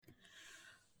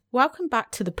Welcome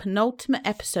back to the penultimate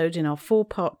episode in our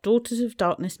 4-part Daughters of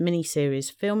Darkness miniseries,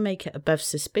 Filmmaker Above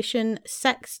Suspicion,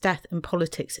 Sex, Death and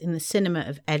Politics in the Cinema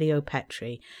of Elio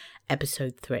Petri,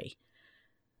 Episode 3.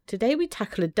 Today we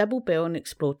tackle a double bill and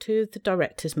explore two of the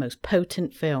director's most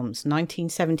potent films,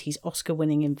 1970's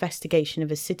Oscar-winning Investigation of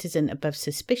a Citizen Above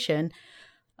Suspicion,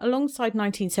 alongside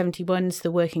 1971's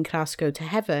The Working Class Go to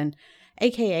Heaven,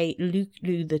 aka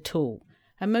Lulu the Tool.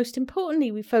 And most importantly,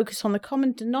 we focus on the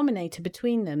common denominator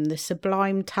between them, the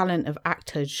sublime talent of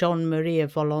actor Gian Maria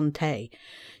Volonté,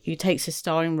 who takes a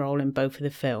starring role in both of the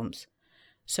films.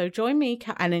 So join me,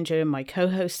 Kat Ellinger, and my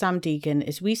co-host Sam Deegan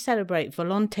as we celebrate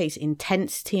Volonté's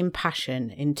intensity and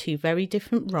passion in two very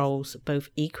different roles, both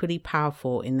equally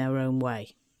powerful in their own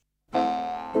way.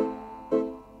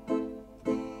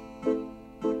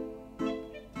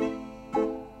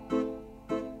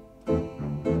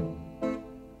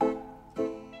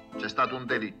 C'è stato un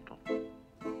delitto.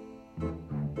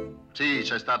 Sì,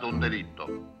 c'è stato un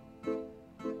delitto.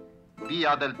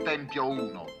 Via del Tempio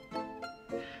 1.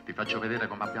 Ti faccio vedere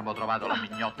come abbiamo trovato la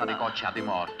mignotta di Coccia di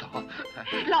morto.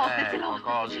 Ecco,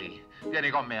 così. Vieni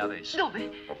con me adesso. Dove?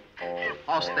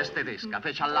 Hostess tedesca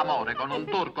fece all'amore con un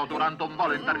turco durante un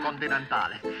volo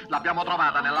intercontinentale. L'abbiamo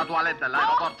trovata nella toilette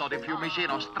dell'aeroporto di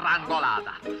Fiumicino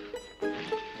strangolata.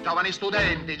 Giovani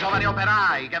studenti, giovani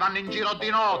operai che vanno in giro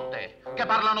di notte, che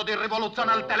parlano di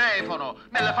rivoluzione al telefono,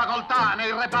 nelle facoltà,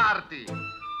 nei reparti.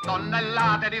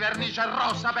 Tonnellate di vernice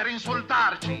rossa per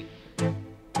insultarci.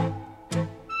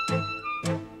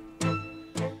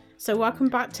 So welcome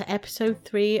back to episode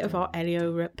 3 of our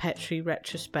Elio Petri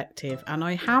retrospective, and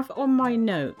I have on my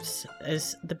notes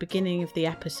as the beginning of the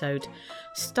episode,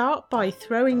 start by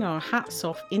throwing our hats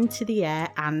off into the air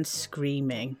and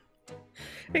screaming.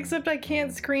 Except I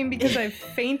can't scream because I've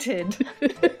fainted.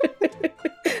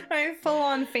 I full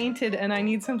on fainted and I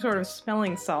need some sort of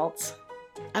smelling salts.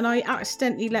 And I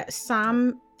accidentally let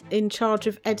Sam in charge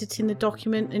of editing the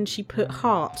document and she put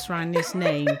hearts around his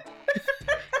name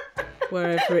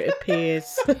wherever it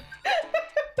appears.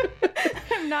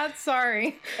 I'm not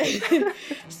sorry.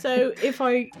 So if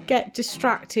I get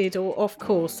distracted or off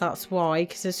course, that's why,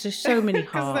 because there's just so many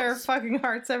hearts. Because there are fucking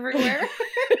hearts everywhere.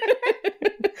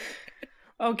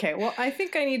 Okay, well, I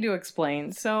think I need to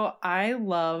explain. So I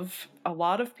love a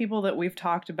lot of people that we've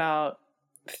talked about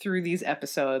through these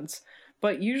episodes,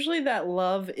 but usually that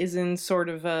love is in sort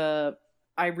of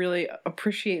I really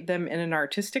appreciate them in an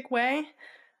artistic way.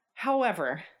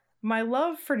 However, my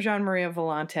love for Gian Maria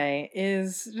Volonté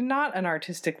is not an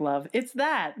artistic love. It's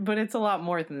that, but it's a lot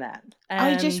more than that.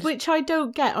 And which I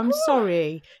don't get. I'm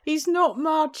sorry. He's not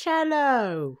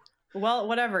Marcello. Well,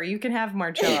 whatever. You can have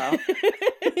Marcello.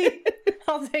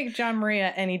 I'll take Gian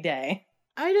Maria any day.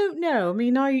 I don't know. I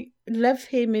mean, I love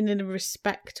him in a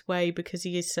respect way because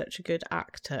he is such a good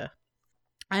actor.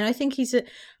 And I think he's a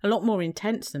lot more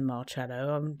intense than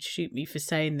Marcello. Shoot me for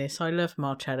saying this. I love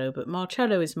Marcello, but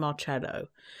Marcello is Marcello.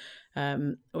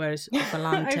 Whereas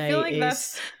Volonté I feel like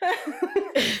is...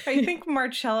 I think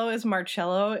Marcello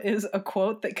is a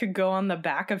quote that could go on the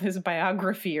back of his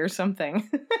biography or something.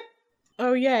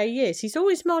 Oh, yeah, he is. He's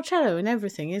always Marcello and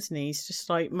everything, isn't he? He's just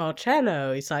like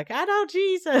Marcello. He's like,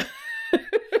 Adalgisa.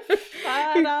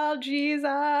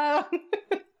 Adalgisa.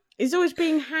 He's always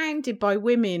being hounded by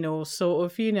women or sort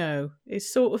of, you know,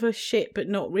 it's sort of a shit, but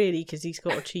not really because he's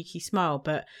got a cheeky smile.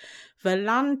 But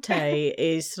Volonté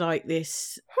is like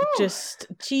this, just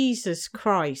Jesus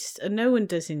Christ. And no one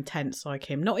does intense like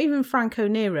him. Not even Franco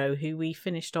Nero, who we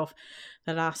finished off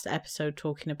the last episode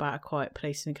talking about A Quiet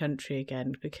Place in the Country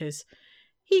again, because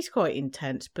he's quite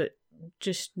intense, but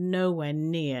just nowhere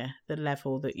near the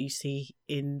level that you see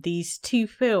in these two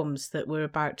films that we're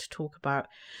about to talk about.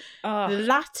 The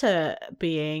latter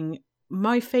being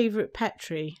my favourite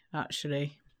Petri,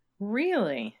 actually.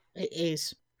 Really? It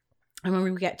is. And when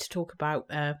we get to talk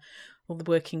about all the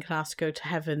Working Class Go to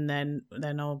Heaven,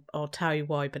 then I'll tell you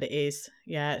why. But it is,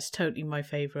 yeah, it's totally my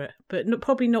favourite. But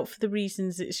probably not for the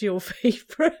reasons it's your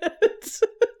favourite.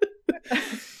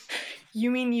 You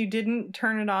mean you didn't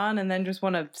turn it on and then just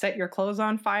want to set your clothes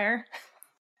on fire?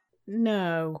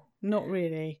 No, not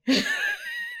really.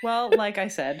 Well, like I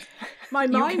said, my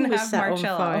mind was set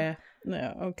Marcello. on fire.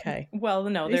 No, okay. Well,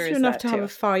 no, there is enough that to too. have a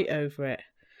fight over it.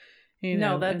 You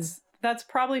know, no, that's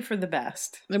probably for the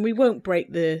best. And we won't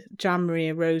break the Gian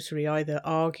Maria rosary either,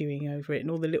 arguing over it,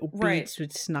 and all the little beads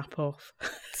would snap off.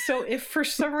 So if for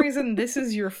some reason this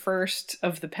is your first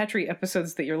of the Petri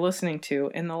episodes that you're listening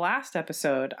to, in the last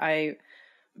episode, I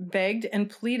begged and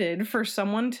pleaded for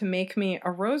someone to make me a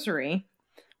rosary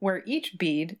where each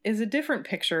bead is a different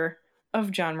picture of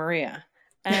Gian Maria.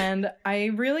 And I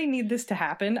really need this to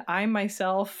happen. I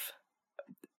myself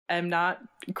am not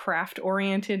craft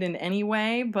oriented in any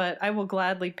way, but I will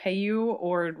gladly pay you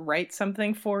or write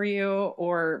something for you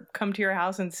or come to your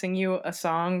house and sing you a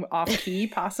song off key,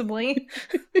 possibly.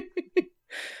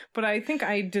 But I think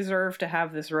I deserve to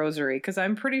have this rosary because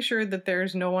I'm pretty sure that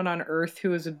there's no one on earth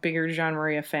who is a bigger Gian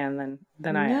Maria fan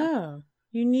than I am. No,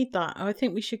 you need that. I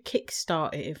think we should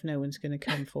kickstart it if no one's going to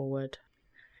come forward.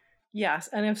 Yes,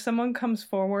 and if someone comes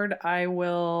forward, I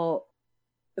will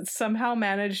somehow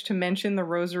manage to mention the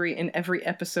rosary in every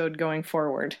episode going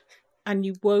forward. And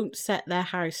you won't set their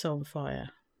house on fire.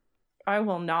 I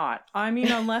will not. I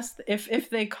mean, unless if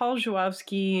they call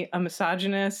Zhuavsky a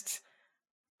misogynist,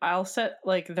 I'll set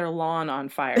like their lawn on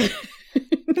fire.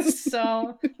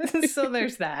 so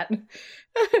there's that.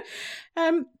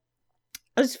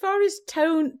 As far as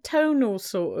tonal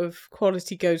sort of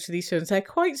quality goes for these films, they're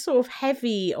quite sort of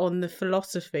heavy on the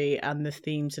philosophy and the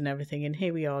themes and everything. And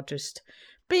here we are just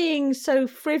being so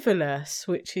frivolous,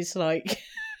 which is like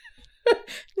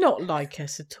not like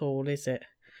us at all, is it?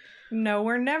 No,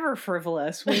 we're never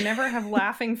frivolous. We never have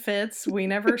laughing fits. We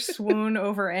never swoon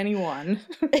over anyone.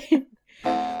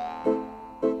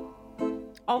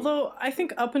 Although I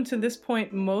think up until this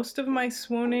point, most of my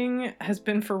swooning has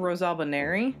been for Rosalba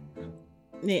Neri.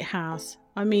 It has.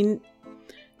 I mean,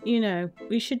 you know,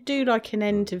 we should do like an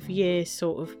end of year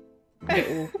sort of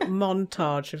little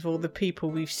montage of all the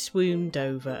people we've swooned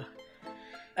over.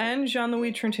 And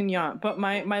Jean-Louis Trintignant, but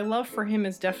my love for him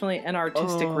is definitely an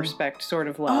artistic respect sort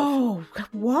of love. Oh,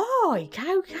 why?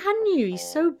 How can you? He's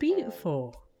so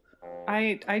beautiful.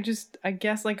 I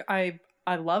guess like I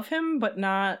love him, but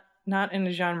not in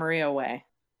a Gian Maria way.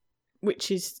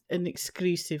 Which is an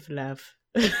exclusive love.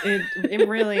 It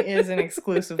really is an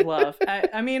exclusive love.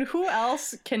 I mean, who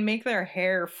else can make their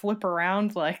hair flip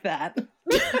around like that?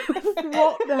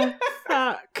 What the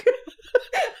fuck?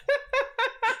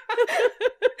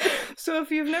 So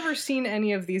if you've never seen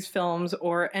any of these films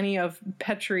or any of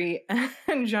Petri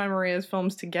and Gian Maria's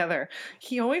films together,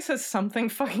 he always has something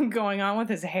fucking going on with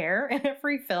his hair in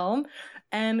every film.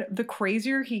 And the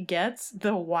crazier he gets,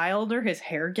 the wilder his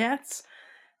hair gets.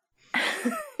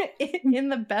 In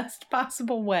the best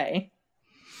possible way.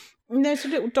 And there's a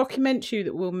little documentary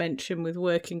that we'll mention with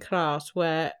Working Class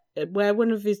where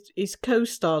one of his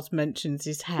co-stars mentions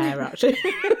his hair, actually.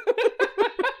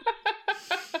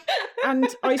 And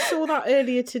I saw that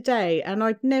earlier today, and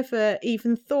I'd never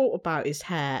even thought about his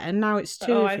hair, and now it's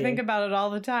two of I think about it all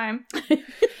the time. There's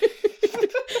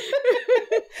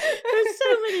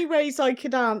so many ways I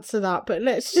could answer that, but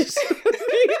let's just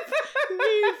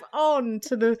move on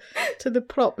to the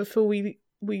plot before we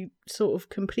sort of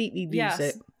completely lose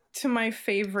it. To my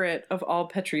favorite of all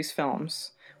Petri's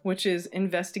films, which is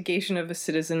Investigation of a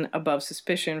Citizen Above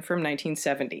Suspicion from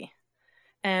 1970.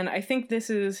 And I think this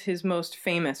is his most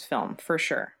famous film, for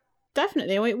sure.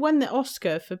 Definitely. It won the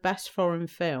Oscar for Best Foreign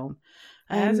Film.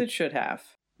 As it should have.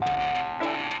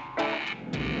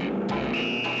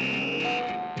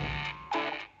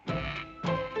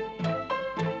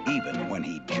 Even when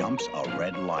he jumps a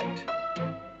red light,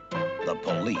 the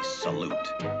police salute.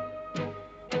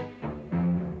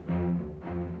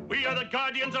 We are the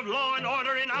guardians of law and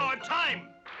order in our time.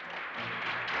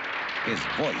 His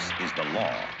voice is the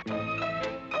law.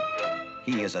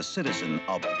 He is a citizen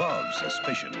above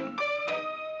suspicion.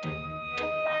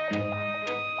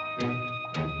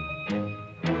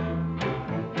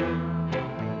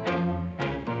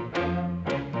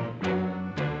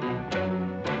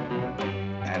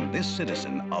 And this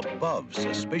citizen above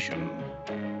suspicion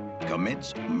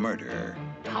commits murder.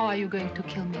 How are you going to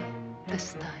kill me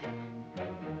this time?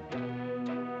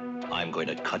 I'm going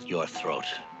to cut your throat.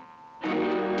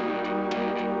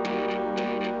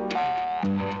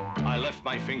 I left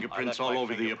my fingerprints all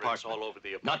over the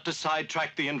apartment. Not to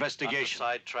sidetrack the investigation.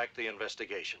 Not to sidetrack the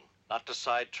investigation. Not to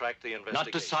sidetrack the investigation.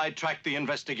 Not to sidetrack the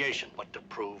investigation. But to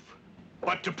prove.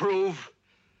 But to prove.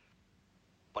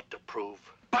 But to prove.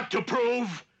 But to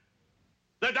prove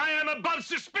that I am above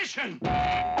suspicion.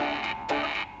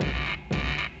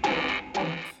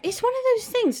 It's one of those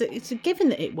things that it's given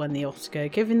that it won the Oscar,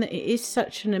 given that it is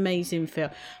such an amazing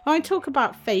film. I talk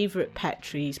about favourite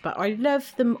Petris, but I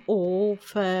love them all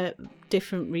for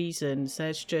different reasons.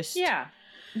 There's just... Yeah,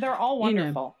 they're all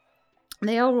wonderful. You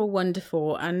know, they are all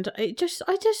wonderful, and I just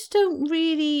don't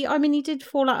really... I mean, he did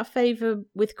fall out of favour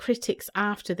with critics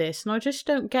after this, and I just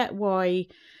don't get why...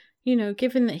 You know,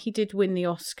 given that he did win the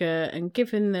Oscar and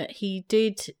given that he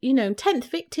did, you know, 10th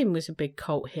Victim was a big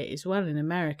cult hit as well in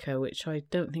America, which I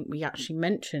don't think we actually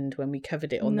mentioned when we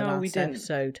covered it on the last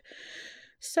episode.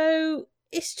 So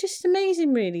it's just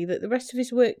amazing, really, that the rest of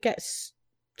his work gets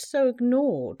so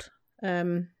ignored. I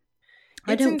don't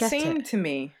get it. It's insane to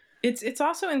me. It's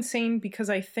also insane because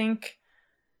I think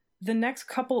the next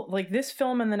couple, like this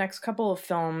film and the next couple of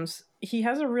films, he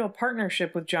has a real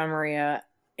partnership with Gian Maria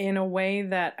in a way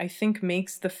that I think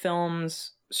makes the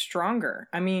films stronger.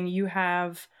 I mean, you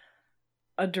have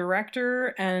a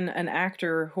director and an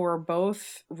actor who are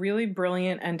both really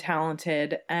brilliant and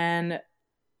talented, and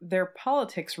their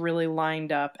politics really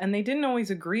lined up, and they didn't always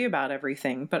agree about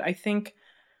everything, but I think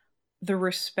the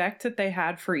respect that they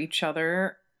had for each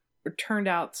other turned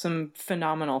out some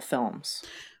phenomenal films.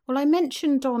 Well, I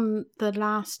mentioned on the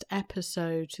last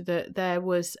episode that there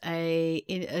was a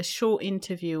short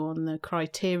interview on the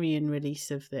Criterion release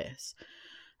of this,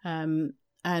 and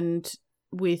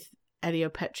with Elio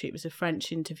Petri. It was a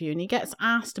French interview, and he gets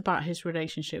asked about his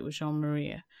relationship with Gian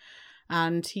Maria.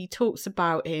 And he talks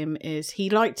about him as he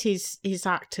liked his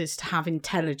actors to have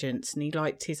intelligence, and he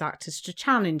liked his actors to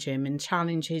challenge him and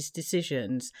challenge his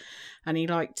decisions. And he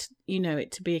liked,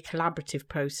 it to be a collaborative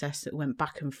process that went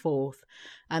back and forth.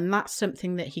 And that's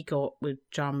something that he got with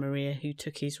Gian Maria, who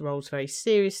took his roles very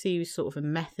seriously. He was sort of a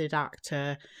method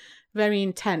actor, very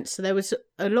intense. So there was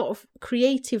a lot of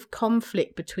creative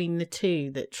conflict between the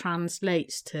two that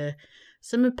translates to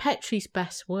some of Petri's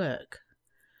best work.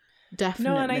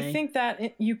 Definitely. No, and I think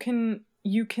that you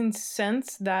can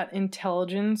sense that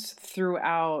intelligence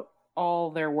throughout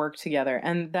all their work together.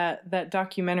 And that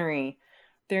documentary,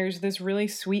 there's this really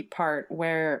sweet part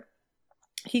where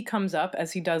he comes up,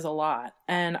 as he does a lot,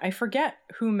 and I forget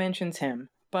who mentions him,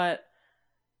 but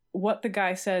what the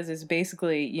guy says is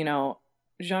basically,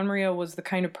 Gian Maria was the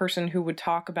kind of person who would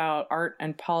talk about art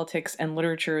and politics and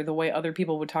literature the way other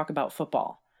people would talk about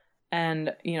football.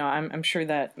 And, I'm sure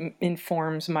that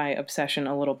informs my obsession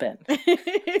a little bit.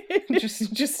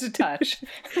 just a touch.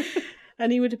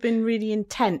 And he would have been really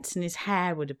intense, and his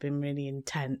hair would have been really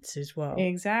intense as well.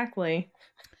 Exactly.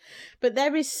 But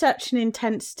there is such an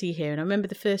intensity here. And I remember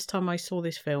the first time I saw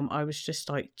this film, I was just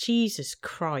like, Jesus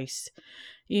Christ.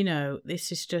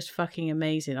 This is just fucking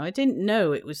amazing. I didn't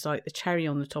know it was like the cherry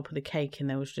on the top of the cake, and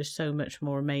there was just so much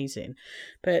more amazing.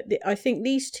 But I think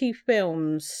these two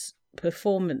films,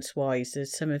 performance-wise, are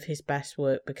some of his best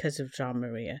work because of Gian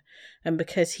Maria, and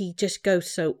because he just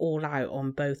goes so all out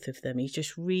on both of them. He's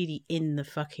just really in the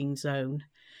fucking zone.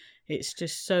 It's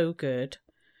just so good.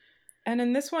 And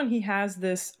in this one, he has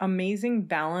this amazing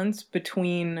balance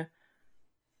between,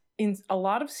 in a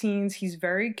lot of scenes, he's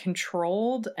very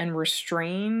controlled and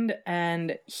restrained,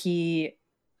 and he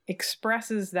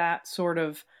expresses that sort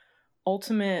of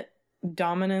ultimate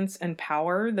dominance and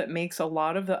power that makes a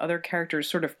lot of the other characters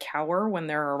sort of cower when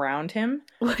they're around him.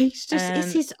 Well,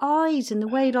 it's his eyes and the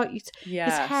way, his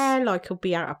hair, will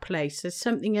be out of place. There's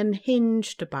something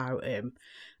unhinged about him.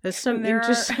 There's something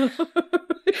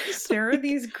there are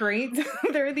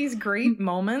these great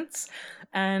moments,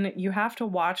 and you have to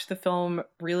watch the film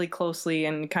really closely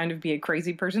and kind of be a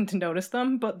crazy person to notice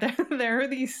them. But there are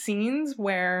these scenes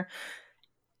where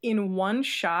in one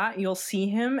shot, you'll see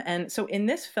him. And so in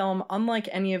this film, unlike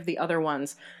any of the other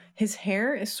ones, his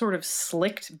hair is sort of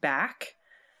slicked back.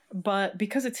 But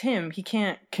because it's him, he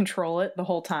can't control it the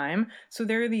whole time. So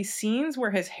there are these scenes where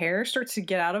his hair starts to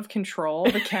get out of control.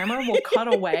 The camera will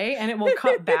cut away and it will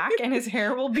cut back, and his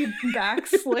hair will be back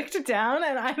slicked down.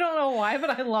 And I don't know why,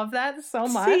 but I love that so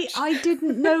much. See, I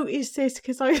didn't notice this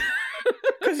because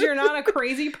because you're not a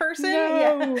crazy person?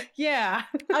 No. Yeah.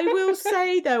 I will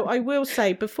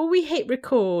say, before we hit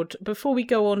record, before we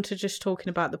go on to just talking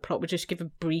about the plot, we'll just give a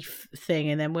brief thing,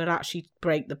 and then we'll actually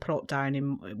break the plot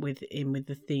down with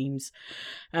the themes.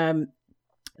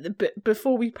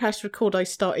 Before we press record, I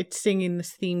started singing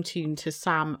this theme tune to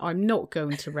Sam. I'm not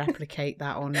going to replicate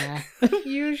that on air.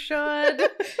 You should.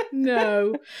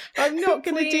 No, I'm not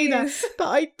going to do that. But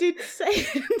I did say,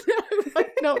 no, I'm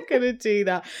not going to do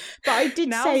that. But I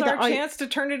did say that now's our chance to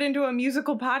turn it into a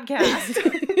musical podcast.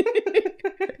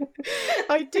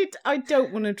 I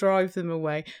don't want to drive them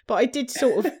away, but I did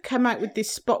sort of come out with this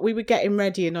spot. We were getting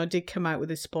ready, and I did come out with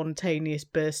a spontaneous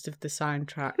burst of the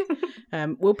soundtrack.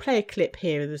 We'll play a clip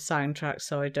here of the soundtrack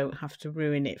so I don't have to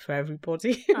ruin it for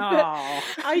everybody.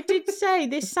 I did say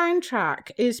this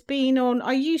soundtrack is being on,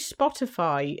 I use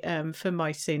Spotify for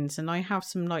my sins, and I have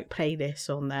some playlists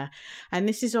on there, and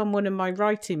this is on one of my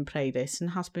writing playlists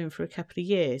and has been for a couple of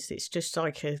years. It's just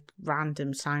like a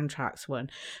random soundtracks one,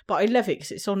 but I love it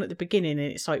because it's on at the beginning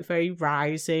and it's very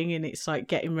rousing, and it's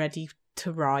getting ready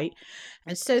to write.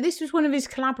 And so this was one of his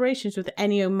collaborations with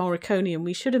Ennio Morricone, and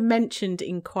we should have mentioned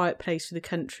In Quiet Place for the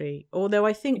Country, although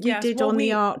I think we did on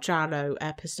the Art Giallo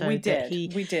episode. We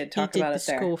did talk about it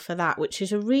there. Score for that, which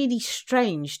is a really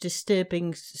strange,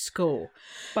 disturbing score,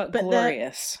 but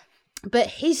glorious. But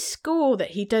his score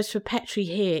that he does for Petri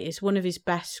here is one of his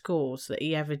best scores that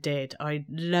he ever did. I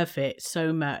love it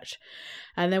so much.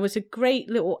 And there was a great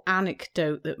little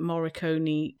anecdote that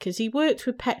Morricone, because he worked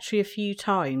with Petri a few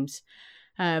times,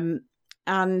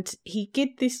 and he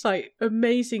did this like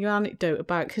amazing anecdote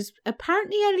about, because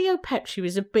apparently Elio Petri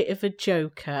was a bit of a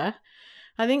joker.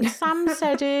 I think Sam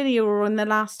said earlier on the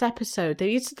last episode that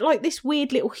it's like this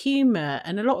weird little humour,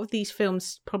 and a lot of these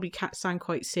films probably can't sound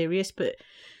quite serious, but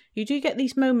you do get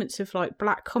these moments of like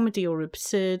black comedy or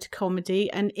absurd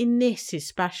comedy, and in this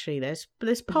especially, there's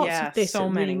parts of this that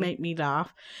really make me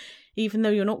laugh, even though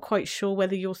you're not quite sure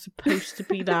whether you're supposed to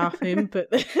be laughing.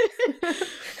 But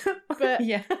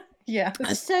yeah.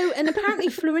 So, and apparently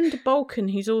Florinda Balkan,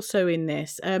 who's also in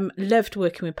this, loved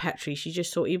working with Petri. She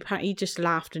just thought he just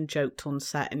laughed and joked on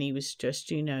set, and he was just,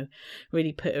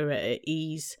 really put her at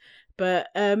ease. But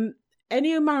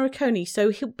Ennio Morricone,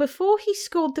 so before he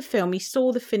scored the film, he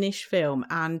saw the finished film,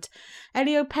 and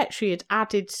Elio Petri had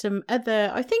added some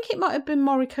other, I think it might have been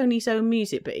Morricone's own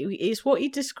music, but it's what he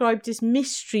described as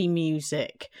mystery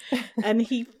music. And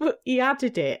he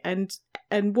added it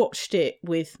and watched it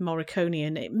with Morricone,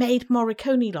 and it made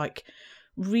Morricone like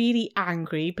really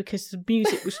angry because the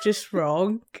music was just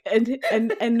wrong,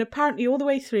 and apparently all the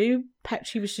way through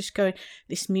Petri was just going,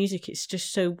 this music, it's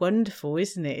just so wonderful,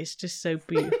 isn't it? It's just so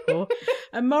beautiful.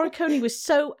 And Morricone was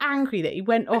so angry that he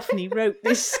went off and he wrote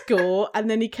this score, and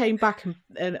then he came back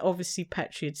and obviously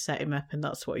Petri had set him up, and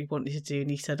that's what he wanted to do, and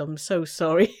he said, I'm so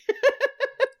sorry.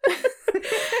 And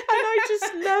I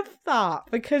just love that,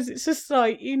 because it's just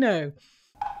like,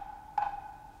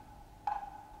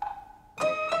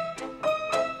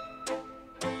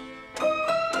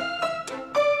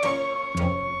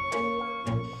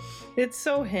 It's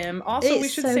so him. Also, we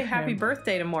should say happy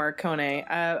birthday to Morricone.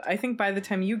 I think by the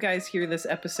time you guys hear this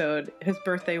episode, his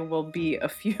birthday will be a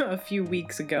few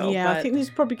weeks ago. Yeah, but I think this is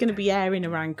probably going to be airing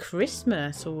around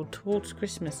Christmas or towards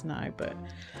Christmas now. But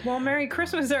well, Merry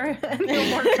Christmas, Ennio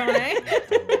Morricone.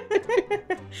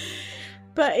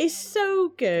 But it's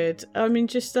so good. I mean,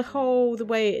 just the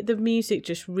way the music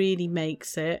just really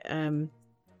makes it.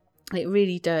 It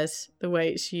really does, the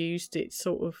way it's used. It's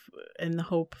sort of in the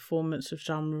whole performance of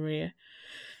Gian Maria.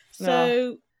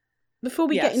 So, before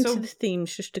we get into the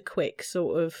themes, just a quick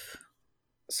sort of...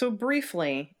 So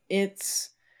briefly, it's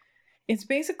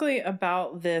basically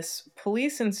about this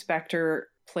police inspector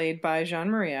played by Gian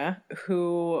Maria,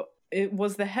 who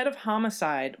was the head of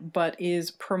homicide, but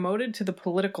is promoted to the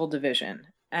political division.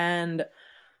 And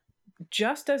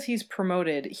just as he's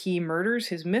promoted, he murders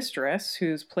his mistress,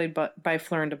 who's played by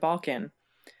Florinda Balkan,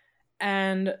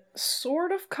 and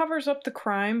sort of covers up the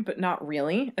crime, but not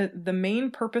really. The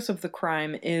main purpose of the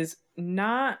crime is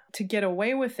not to get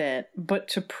away with it, but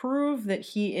to prove that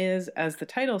he is, as the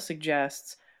title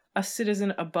suggests, a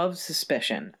citizen above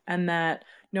suspicion, and that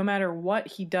no matter what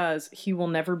he does, he will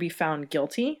never be found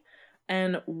guilty.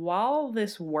 And while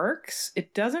this works,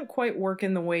 it doesn't quite work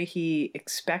in the way he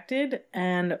expected.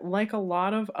 And like a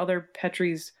lot of other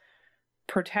Petri's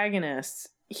protagonists,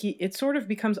 it sort of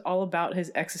becomes all about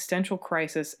his existential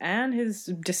crisis and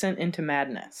his descent into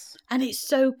madness. And it's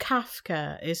so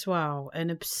Kafka as well,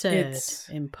 and absurd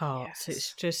in parts. Yes.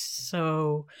 It's just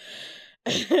so...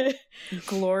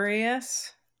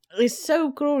 glorious. It's so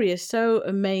glorious, so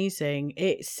amazing.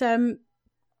 It's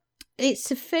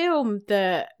a film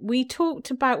that we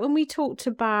talked about when we talked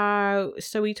about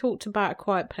A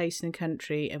Quiet Place in the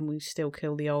Country and We Still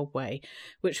Kill the Old Way,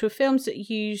 which were films that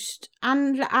used,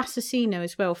 and L'Assassino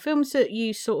as well, films that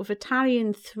use sort of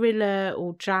Italian thriller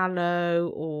or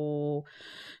giallo or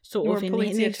sort of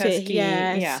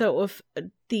sort of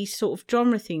these sort of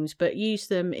genre themes, but use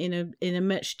them in a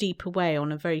much deeper way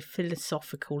on a very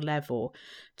philosophical level,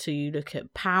 to look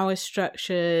at power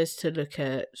structures, to look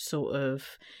at sort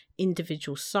of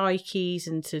individual psyches,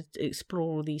 and to explore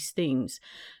all these things.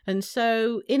 And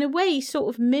so in a way he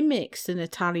sort of mimics an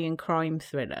Italian crime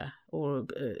thriller or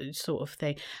sort of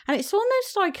thing, and it's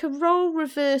almost like a role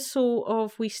reversal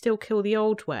of We Still Kill the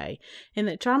Old Way, in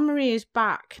that Gian Maria is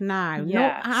back now,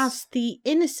 not as the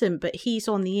innocent, but he's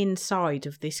on the inside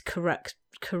of this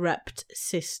corrupt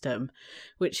system,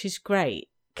 which is great,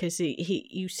 because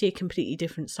you see a completely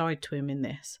different side to him in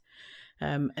this,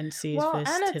 and see his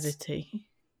versatility.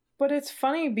 But it's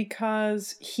funny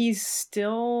because he's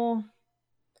still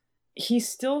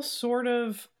sort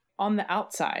of on the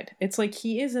outside. It's like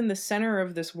he is in the center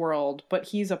of this world, but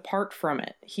he's apart from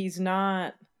it. He's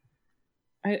not,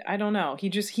 I don't know.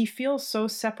 He feels so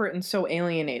separate and so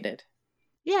alienated.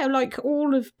 Yeah, like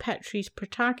all of Petri's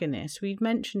protagonists. We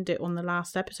mentioned it on the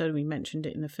last episode. We mentioned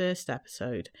it in the first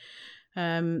episode.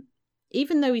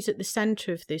 even though he's at the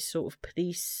centre of this sort of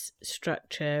police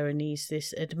structure and he's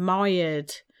this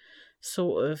admired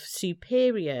sort of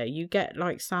superior, you get,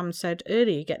 like Sam said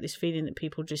earlier, you get this feeling that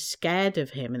people are just scared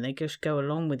of him and they just go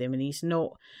along with him, and he's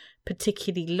not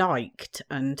particularly liked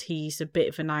and he's a bit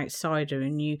of an outsider,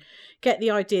 and you get the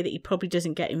idea that he probably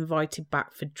doesn't get invited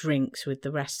back for drinks with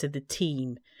the rest of the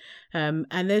team. And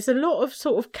there's a lot of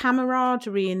sort of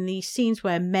camaraderie in these scenes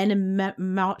where men are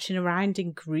marching around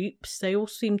in groups. They all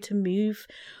seem to move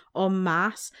en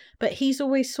masse, but he's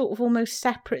always sort of almost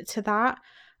separate to that.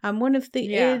 And one of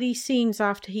the early scenes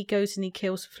after he goes and he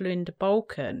kills Florinda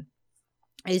Balkan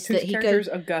is that he goes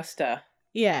Augusta.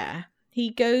 Yeah. He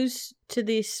goes to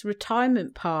this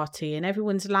retirement party and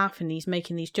everyone's laughing. He's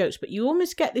making these jokes, but you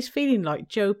almost get this feeling like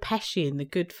Joe Pesci in The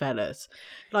Goodfellas.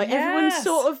 Like everyone's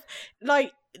sort of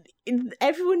like,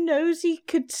 everyone knows he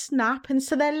could snap, and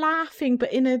so they're laughing,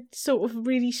 but in a sort of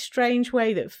really strange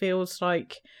way that feels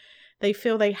like they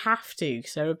feel they have to,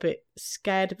 so they're a bit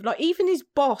scared of, like, even his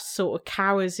boss sort of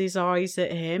cowers his eyes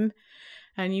at him,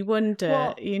 and you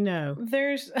wonder,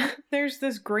 There's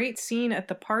this great scene at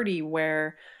the party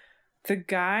where the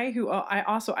guy who,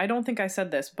 I don't think I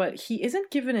said this, but he isn't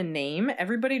given a name.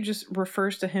 Everybody just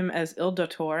refers to him as Il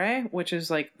Dottore, which is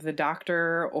like the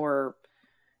doctor, or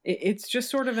it's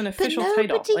just sort of an official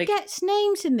title. Nobody gets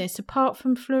names in this apart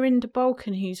from Florinda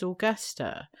Balkan, who's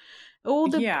Augusta. All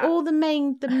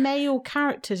the male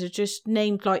characters are just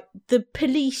named like the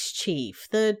police chief,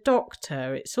 the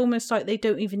doctor. It's almost like they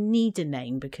don't even need a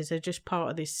name because they're just part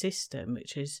of this system,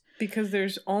 which is because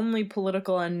there's only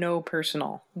political and no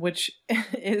personal, which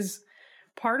is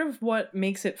part of what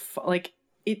makes it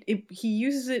he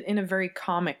uses it in a very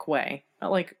comic way,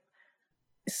 like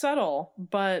subtle,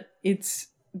 but it's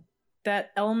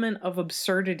that element of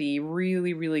absurdity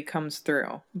really, really comes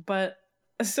through. But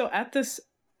so at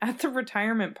the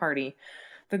retirement party,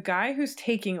 the guy who's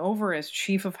taking over as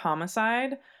chief of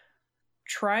homicide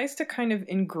tries to kind of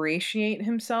ingratiate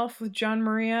himself with Gian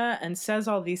Maria and says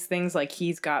all these things like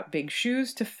he's got big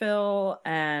shoes to fill,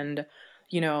 and,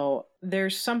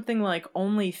 there's something like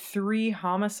only 3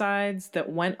 homicides that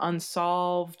went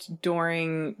unsolved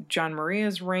during Gian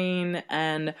Maria's reign,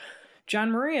 and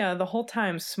Gian Maria, the whole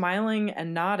time smiling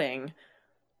and nodding,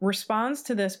 responds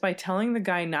to this by telling the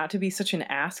guy not to be such an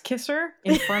ass kisser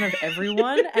in front of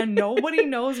everyone, and nobody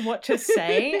knows what to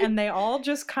say, and they all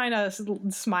just kind of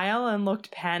smile and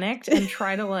looked panicked and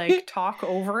try to talk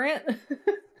over it.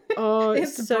 Oh,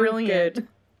 it's so brilliant. Good.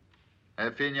 E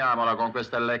finiamola con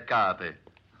queste leccate.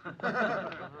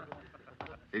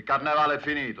 Il carnevale è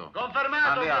finito.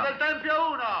 Confermato, via del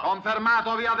Tempio 1.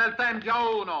 Confermato, via del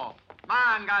Tempio 1.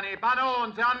 Mangani,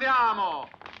 Panonze, andiamo.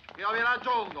 Io vi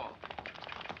raggiungo.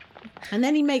 And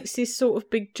then he makes these sort of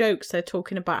big jokes. They're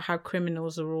talking about how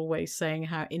criminals are always saying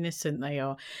how innocent they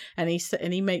are. And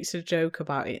he makes a joke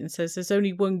about it and says, there's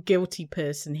only one guilty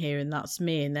person here, and that's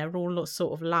me. And they're all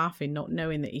sort of laughing, not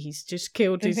knowing that he's just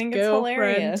killed his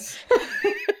girlfriend. It's hilarious.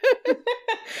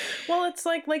 Well, it's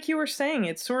like you were saying,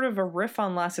 it's sort of a riff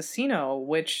on L'Assassino,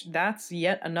 which that's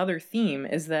yet another theme,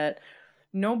 is that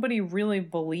nobody really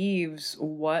believes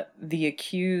what the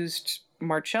accused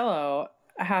Marcello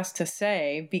has to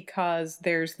say, because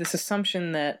there's this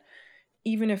assumption that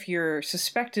even if you're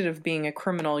suspected of being a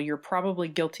criminal, you're probably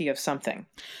guilty of something.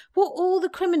 Well, all the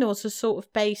criminals are sort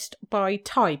of based by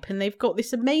type, and they've got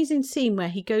this amazing scene where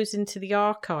he goes into the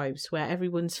archives where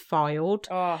everyone's filed.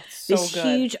 Oh, so this good.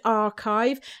 Huge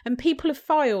archive, and people are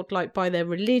filed by their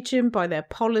religion, by their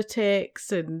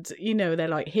politics, and they're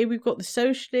like, here we've got the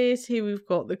socialists, here we've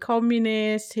got the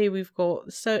communists, here we've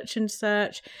got such and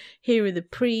such, here are the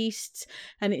priests,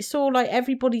 and it's all like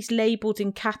everybody's labelled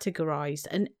and categorised,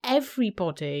 and everybody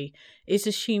is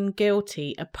assumed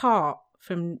guilty apart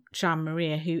from Gian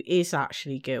Maria, who is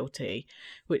actually guilty,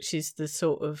 which is the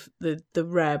sort of the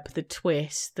rub, the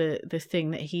twist, the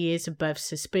thing that he is above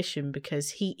suspicion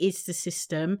because he is the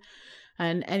system,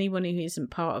 and anyone who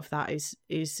isn't part of that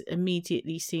is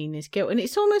immediately seen as guilt. And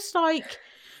it's almost like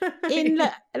in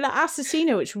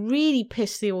L'Assassino, which really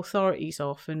pissed the authorities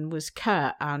off and was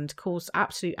cut and caused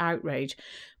absolute outrage,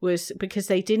 was because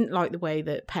they didn't like the way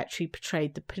that Petri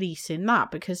portrayed the police in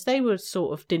that, because they were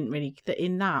sort of didn't really,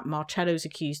 in that Marcello's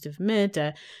accused of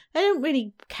murder, they don't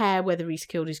really care whether he's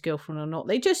killed his girlfriend or not,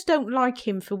 they just don't like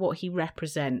him for what he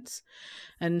represents,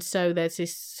 and so there's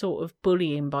this sort of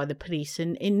bullying by the police,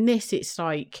 and in this it's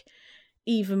like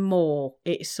even more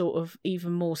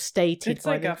stated. It's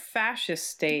like a fascist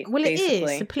state. Well, basically.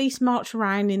 It is. The police march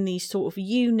around in these sort of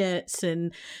units,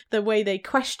 and the way they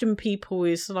question people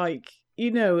is like,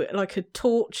 like a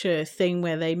torture thing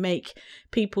where they make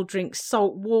people drink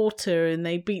salt water and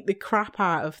they beat the crap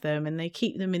out of them and they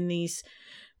keep them in these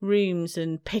rooms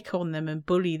and pick on them and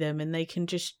bully them, and they can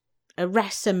just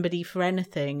arrest somebody for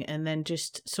anything and then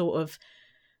just sort of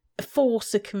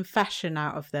force a confession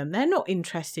out of them. They're not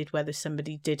interested whether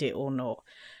somebody did it or not.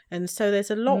 And so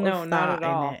there's a lot of that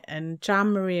in it. And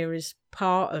Gian Maria is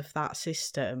part of that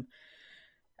system.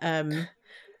 But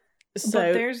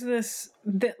there's this,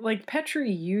 like,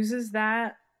 Petri uses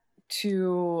that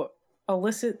to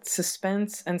elicit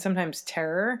suspense and sometimes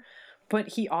terror, but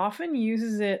he often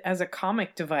uses it as a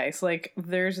comic device. Like,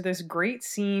 there's this great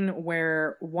scene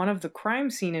where one of the crime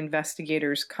scene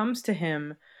investigators comes to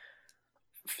him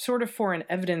sort of for an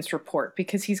evidence report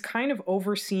because he's kind of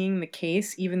overseeing the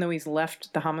case, even though he's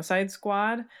left the homicide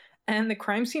squad. And the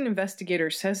crime scene investigator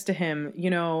says to him,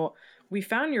 we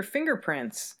found your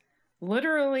fingerprints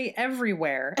literally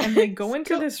everywhere. And they go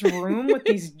into this room with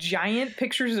these giant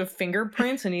pictures of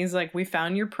fingerprints. And he's like, we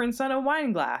found your prints on a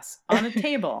wine glass, on a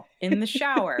table, in the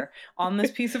shower, on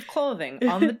this piece of clothing,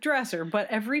 on the dresser. But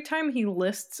every time he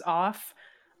lists off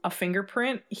a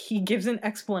fingerprint, he gives an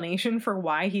explanation for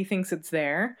why he thinks it's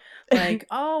there. Like,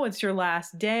 oh, it's your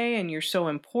last day and you're so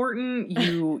important.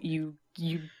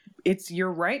 It's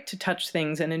your right to touch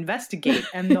things and investigate.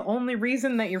 And the only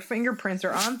reason that your fingerprints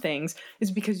are on things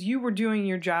is because you were doing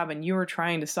your job and you were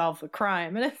trying to solve the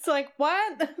crime. And it's like,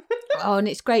 what? Oh, and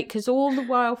it's great because all the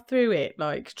while through it,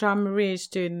 like, Gian Maria's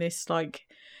doing this, like,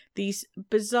 these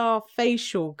bizarre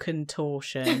facial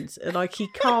contortions. Like, he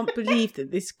can't believe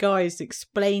that this guy is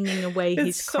explaining away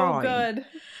his crime. It's so good.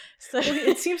 So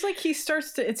it seems like he's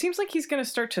going to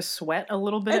start to sweat a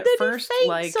little bit and at then first. He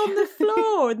faints on the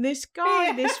floor, and this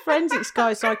guy, this forensics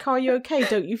guy's like, "Are you okay?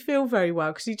 Don't you feel very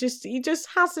well?" Because he just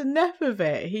has enough of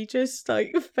it. He just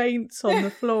like faints on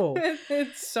the floor.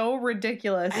 It's so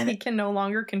ridiculous. And he can no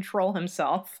longer control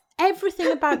himself.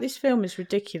 Everything about this film is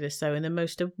ridiculous, though, in the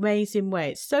most amazing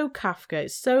way. It's so Kafka.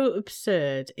 It's so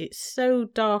absurd. It's so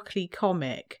darkly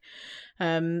comic.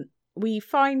 We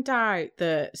find out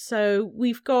that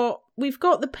we've got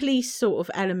the police sort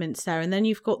of elements there, and then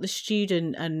you've got the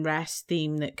student unrest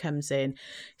theme that comes in,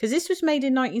 because this was made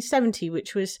in 1970,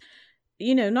 which was,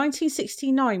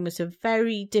 1969 was a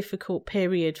very difficult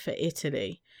period for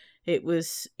Italy. It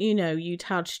was, you'd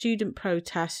had student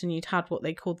protests and you'd had what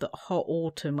they called the hot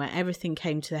autumn, where everything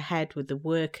came to the head with the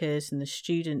workers and the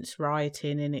students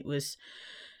rioting, and it was,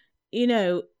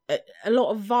 a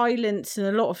lot of violence and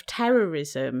a lot of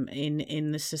terrorism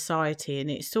in the society. And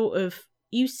it's sort of,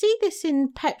 you see this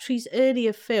in Petri's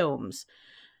earlier films.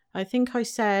 I think I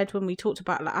said when we talked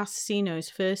about L'Assassino's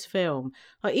first film,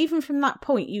 like, even from that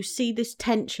point, you see this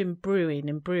tension brewing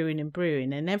and brewing and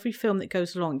brewing, and every film that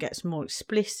goes along gets more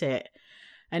explicit.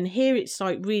 And here it's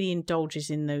like really indulges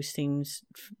in those themes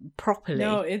properly.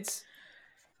 No, it's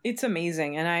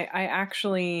amazing. And I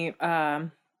actually,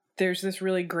 there's this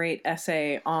really great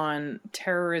essay on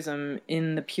terrorism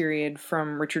in the period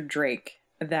from Richard Drake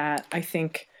that I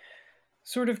think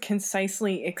sort of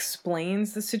concisely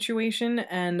explains the situation.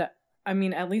 And I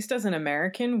mean, at least as an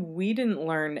American, we didn't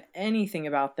learn anything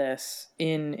about this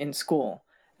in school.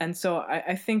 And so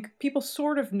I think people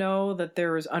sort of know that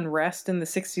there was unrest in the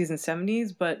 60s and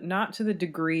 70s, but not to the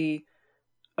degree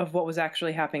of what was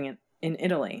actually happening in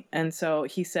Italy. And so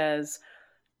he says,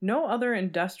 no other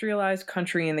industrialized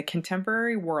country in the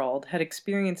contemporary world had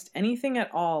experienced anything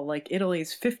at all like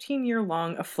Italy's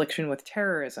 15-year-long affliction with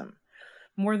terrorism.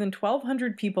 More than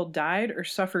 1,200 people died or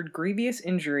suffered grievous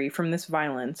injury from this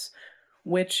violence,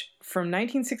 which from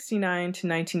 1969 to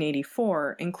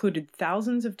 1984 included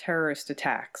thousands of terrorist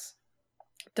attacks.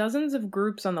 Dozens of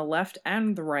groups on the left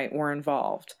and the right were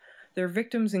involved. Their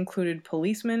victims included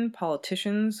policemen,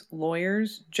 politicians,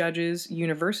 lawyers, judges,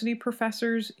 university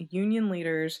professors, union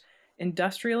leaders,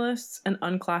 industrialists, and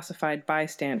unclassified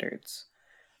bystanders.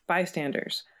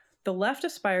 The left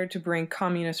aspired to bring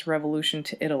communist revolution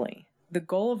to Italy. The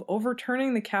goal of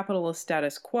overturning the capitalist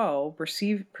status quo,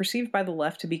 perceived by the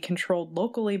left to be controlled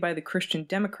locally by the Christian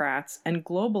Democrats and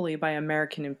globally by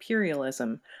American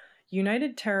imperialism,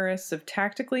 united terrorists of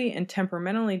tactically and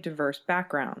temperamentally diverse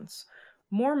backgrounds.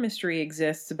 More mystery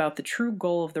exists about the true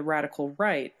goal of the radical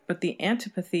right, but the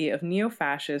antipathy of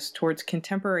neo-fascists towards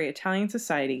contemporary Italian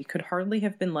society could hardly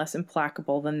have been less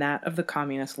implacable than that of the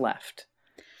communist left.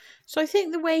 So I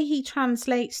think the way he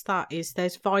translates that is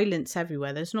there's violence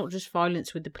everywhere. There's not just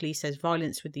violence with the police, there's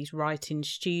violence with these writing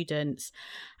students.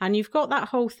 And you've got that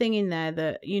whole thing in there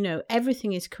that, you know,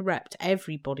 everything is corrupt.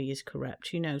 Everybody is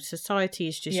corrupt. You know, society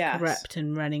is just corrupt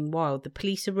and running wild. The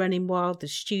police are running wild. The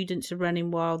students are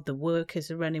running wild. The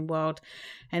workers are running wild.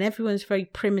 And everyone's very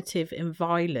primitive and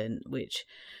violent, which...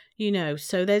 You know,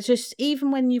 so there's just,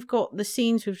 even when you've got the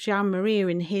scenes with Gian Maria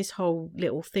and his whole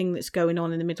little thing that's going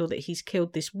on in the middle that he's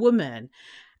killed this woman,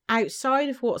 outside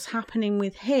of what's happening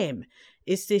with him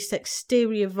is this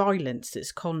exterior violence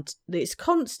that's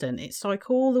constant. It's like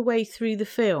all the way through the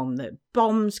film that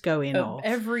bombs going off.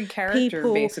 Every character,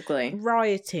 people basically.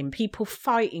 Rioting, people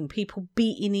fighting, people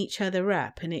beating each other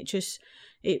up. And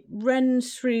it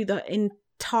runs through the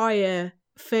entire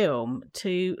film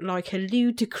to like a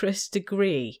ludicrous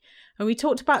degree. And we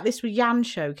talked about this with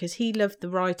Yansho because he loved the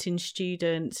writing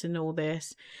students and all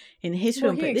this in his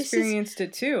film. He experienced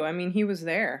it too. I mean, he was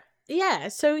there. Yeah,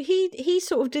 so he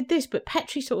sort of did this, but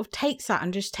Petri sort of takes that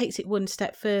and just takes it one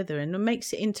step further and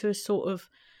makes it into a sort of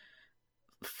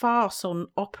farce on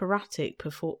operatic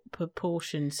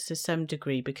proportions to some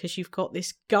degree, because you've got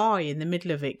this guy in the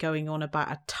middle of it going on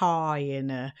about a tie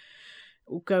and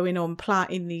going on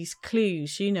planting these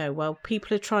clues, you know, while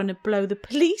people are trying to blow the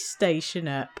police station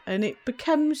up, and it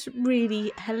becomes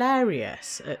really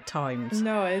hilarious at times.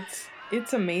 No,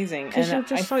 it's amazing. Because you're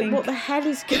just like, what the hell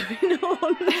is going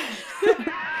on?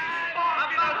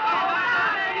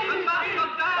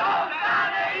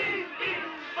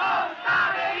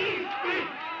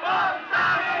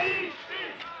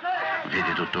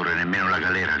 Vede, dottore, nemmeno la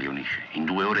galera li unisce. In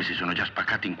 2 ore si sono già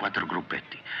spaccati in 4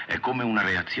 gruppetti. È come una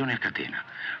reazione a catena.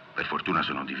 Per fortuna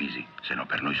sono divisi, se no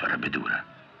per noi sarebbe dura.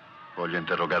 Voglio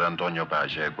interrogare Antonio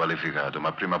Pace, è qualificato,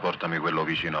 ma prima portami quello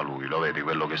vicino a lui. Lo vedi,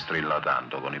 quello che strilla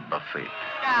tanto con i baffetti.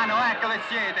 Cano, ecco dove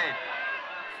siete!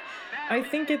 I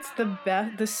think it's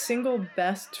the single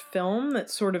best film that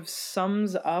sort of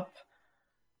sums up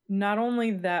not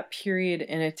only that period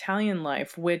in Italian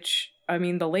life, which, I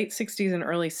mean, the late 60s and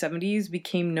early 70s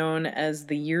became known as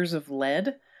the years of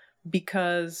lead,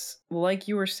 because, like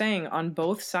you were saying, on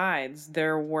both sides,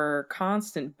 there were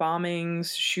constant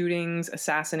bombings, shootings,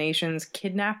 assassinations,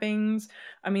 kidnappings.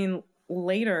 I mean,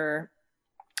 later,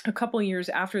 a couple years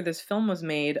after this film was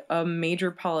made, a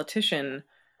major politician,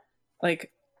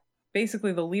 like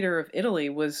basically the leader of Italy,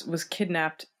 was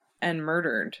kidnapped and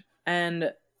murdered.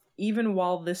 And even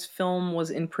while this film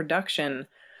was in production,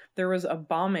 there was a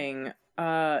bombing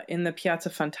in the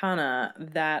Piazza Fontana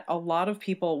that a lot of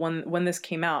people, when this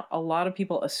came out, a lot of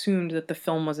people assumed that the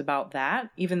film was about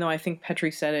that, even though I think Petri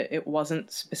said it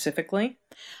wasn't specifically.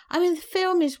 I mean, the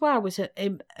film as well was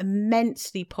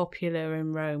immensely popular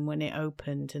in Rome when it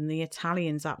opened, and the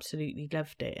Italians absolutely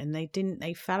loved it, and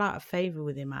they fell out of favour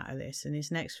with him out of this, and his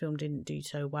next film didn't do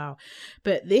so well.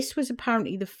 But this was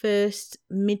apparently the first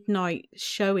midnight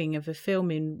showing of a film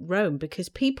in Rome, because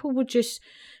people were just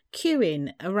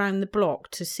queuing around the block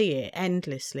to see it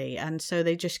endlessly, and so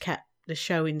they just kept the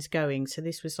showings going. So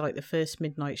this was like the first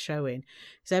midnight showing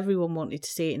because everyone wanted to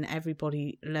see it and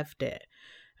everybody loved it.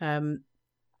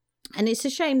 And it's a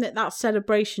shame that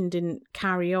celebration didn't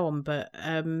carry on, but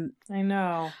I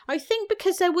know. I think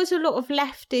because there was a lot of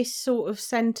leftist sort of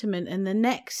sentiment, and the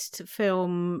next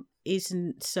film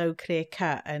isn't so clear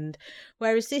cut, and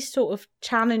whereas this sort of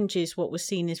challenges what was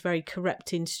seen as very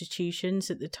corrupt institutions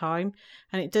at the time,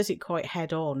 and it does it quite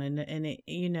head on, and it,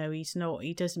 you know,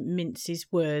 he doesn't mince his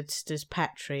words, does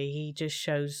Petri. He just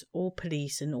shows all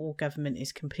police and all government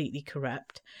is completely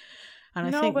corrupt.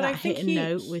 And I think that hit a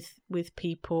note with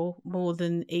people more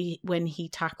than when he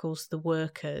tackles the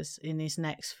workers in his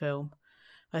next film.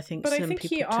 I think some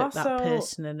people took that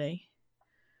personally.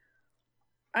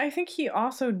 I think he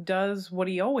also does what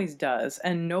he always does,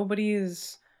 and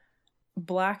nobody's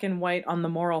black and white on the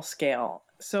moral scale.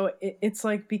 So it's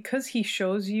like, because he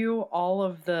shows you all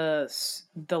of the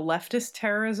leftist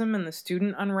terrorism and the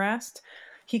student unrest,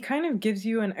 he kind of gives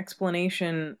you an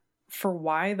explanation for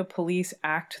why the police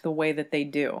act the way that they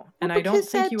do. And I don't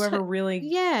think you ever really...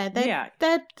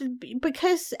 They're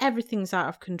because everything's out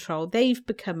of control, they've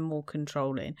become more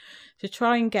controlling to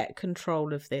try and get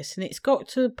control of this. And it's got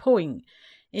to the point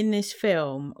in this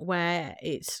film where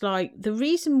it's like, the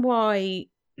reason why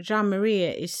Gian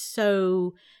Maria is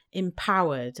so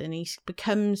empowered and he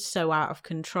becomes so out of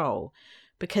control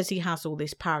because he has all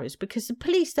this power is because the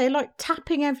police, they like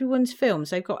tapping everyone's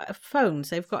films. They've got phones,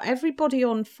 they've got everybody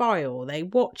on file, they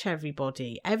watch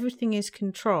everybody, everything is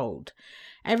controlled,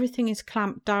 everything is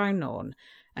clamped down on.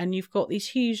 and you've got these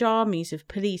huge armies of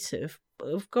police that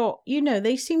have got, you know,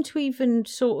 they seem to even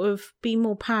sort of be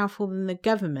more powerful than the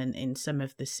government in some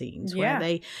of the scenes where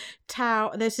they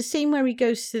there's a scene where he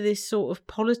goes to this sort of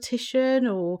politician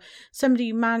or somebody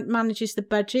who manages the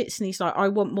budgets, and he's like, I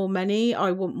want more money,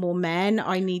 I want more men,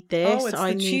 I need this,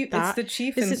 I need that. It's the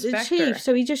chief inspector. The chief.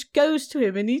 So he just goes to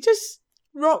him and he just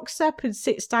rocks up and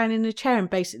sits down in a chair and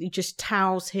basically just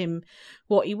tells him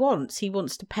what he wants. He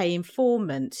wants to pay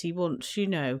informants, he wants, you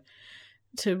know,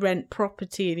 to rent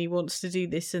property, and he wants to do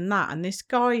this and that, and this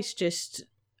guy's just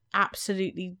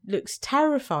absolutely looks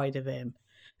terrified of him.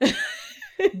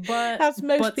 But as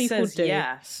most people says do.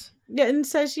 Yes. Yeah, and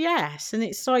says yes, and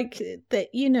it's like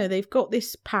that, you know, they've got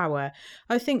this power.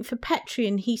 I think for Petri,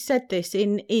 and he said this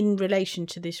in relation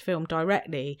to this film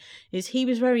directly, is he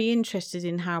was very interested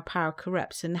in how power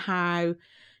corrupts and how,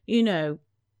 you know,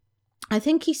 I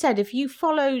think he said if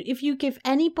you give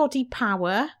anybody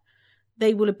power,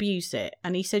 they will abuse it.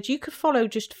 And he said you could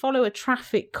just follow a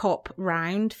traffic cop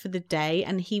round for the day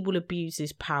and he will abuse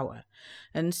his power.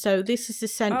 And so this is the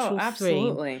central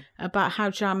theme about how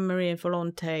Gian Maria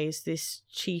Volonté is this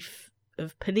chief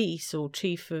of police or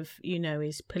chief of, you know,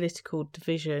 his political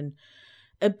division,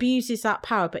 abuses that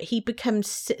power, but he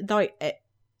becomes, like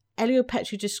Elio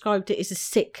Petri described it as a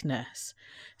sickness.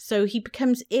 So he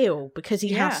becomes ill because he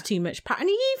has too much power. And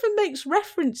he even makes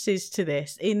references to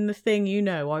this in the thing, you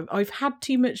know, I've had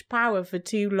too much power for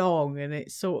too long, and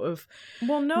it's sort of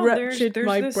ruptured there's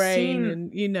my brain scene,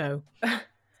 and, you know.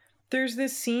 There's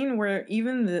this scene where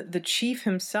even the chief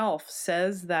himself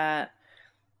says that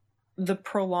the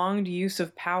prolonged use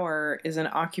of power is an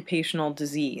occupational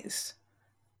disease,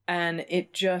 and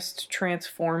it just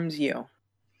transforms you.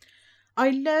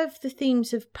 I love the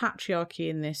themes of patriarchy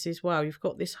in this as well. You've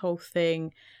got this whole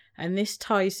thing, and this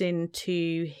ties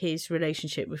into his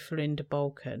relationship with Florinda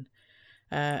Balkan.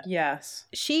 Yes.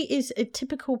 She is a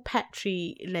typical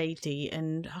Petri lady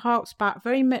and harks back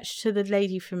very much to the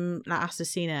lady from La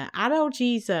Assassina,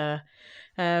 Adalgisa,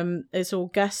 as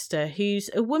Augusta, who's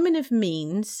a woman of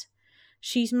means.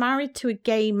 She's married to a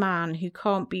gay man who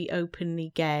can't be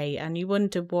openly gay, and you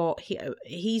wonder what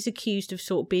he's accused of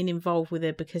sort of being involved with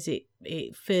her because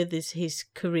it furthers his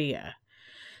career.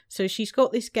 So she's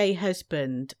got this gay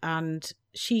husband, and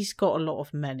she's got a lot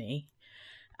of money.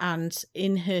 And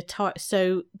in her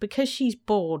so because she's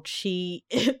bored,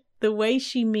 the way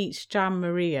she meets Gian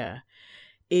Maria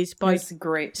is by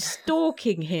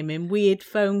stalking him in weird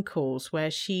phone calls where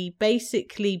she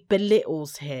basically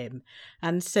belittles him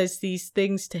and says these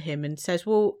things to him and says,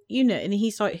 well, you know, and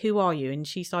he's like, who are you? And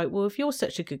she's like, well, if you're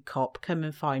such a good cop, come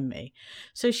and find me.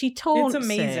 So she taunts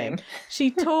him.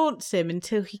 She taunts him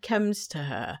until he comes to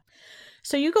her.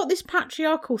 So you've got this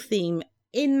patriarchal theme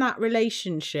in that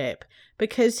relationship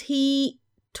because he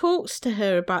talks to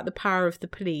her about the power of the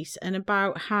police and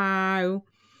about how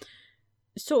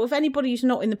sort of anybody who's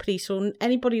not in the police or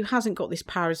anybody who hasn't got this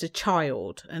power is a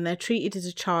child, and they're treated as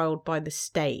a child by the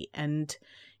state. And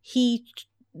he,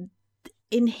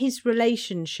 in his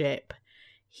relationship,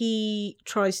 he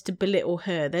tries to belittle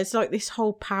her. There's like this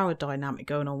whole power dynamic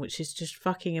going on, which is just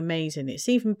fucking amazing. It's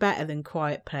even better than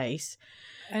Quiet Place.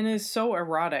 And it's so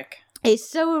erotic. It's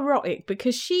so erotic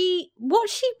because what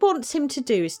she wants him to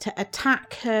do is to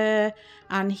attack her,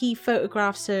 and he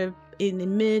photographs her in the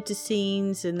murder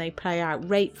scenes, and they play out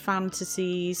rape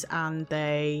fantasies, and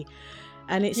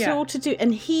it's all to do,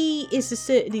 and he is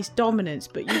asserting his dominance,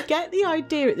 but you get the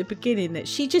idea at the beginning that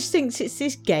she just thinks it's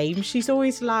this game. She's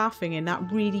always laughing, and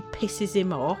that really pisses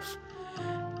him off.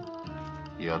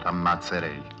 Io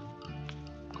t'ammazzerei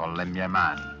con le mie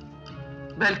mani.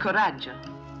 Bel coraggio.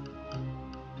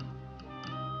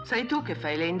 Sei tu che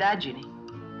fai le indagini.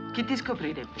 Chi ti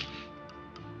scoprirebbe?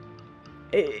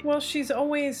 Well, she's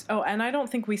always... Oh, and I don't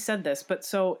think we said this, but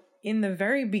so in the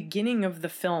very beginning of the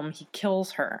film, he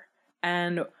kills her.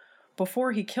 And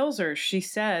before he kills her, she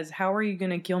says, how are you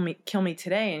going to kill me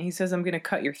today? And he says, I'm going to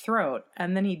cut your throat.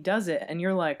 And then he does it, and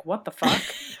you're like, what the fuck?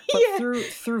 But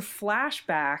through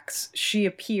flashbacks, she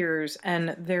appears,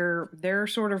 and their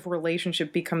sort of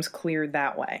relationship becomes clear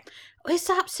that way.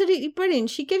 It's absolutely brilliant.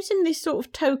 She gives him this sort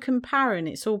of token power, and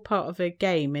it's all part of her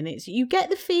game. And you get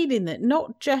the feeling that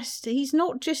he's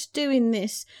not just doing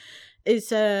this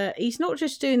as a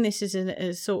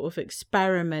sort of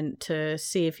experiment to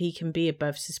see if he can be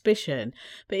above suspicion,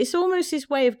 but it's almost his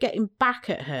way of getting back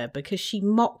at her because she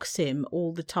mocks him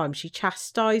all the time. She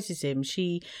chastises him.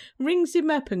 She rings him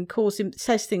up and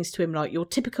says things to him like, you're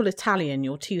typical Italian,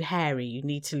 you're too hairy, you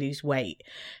need to lose weight.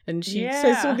 And she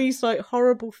says all these like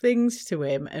horrible things to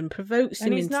him and provokes him.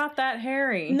 And he's not that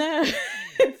hairy. No.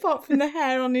 apart from the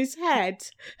hair on his head.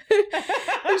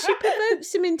 And she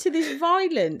provokes him into this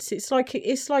violence. It's like a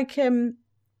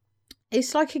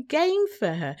game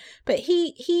for her. But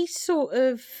he sort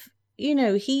of, you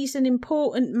know, he's an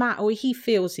important man, or he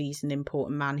feels he's an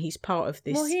important man. He's part of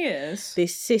this. Well, he is.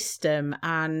 This system,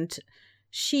 and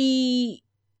she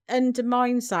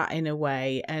undermines that in a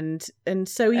way, and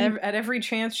so at every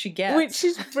chance she gets, which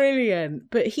is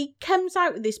brilliant. But he comes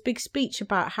out with this big speech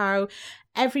about how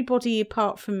everybody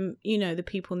apart from, you know, the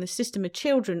people in the system are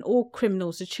children. All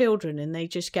criminals are children, and they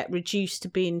just get reduced to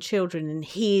being children, and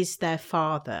he is their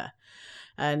father.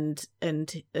 And then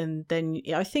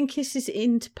I think this is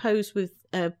interposed with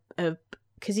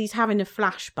because he's having a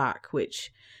flashback,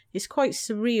 which is quite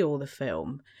surreal, the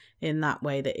film, in that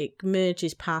way that it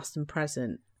merges past and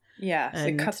present. Yes,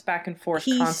 it cuts back and forth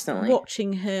constantly. He's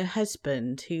watching her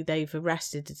husband, who they've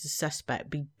arrested as a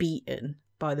suspect, be beaten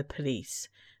by the police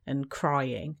and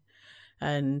crying.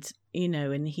 And, you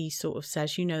know, and he sort of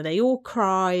says, you know, they all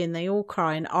cry and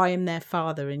I am their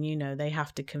father, and, you know, they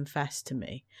have to confess to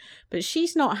me. But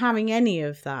she's not having any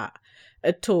of that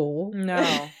at all. No.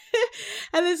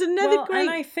 And there's another great... And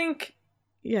I think...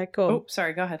 Yeah, go on. Oh,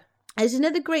 sorry, go ahead. There's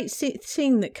another great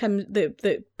scene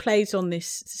that plays on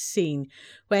this scene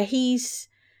where he's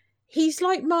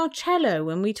like Marcello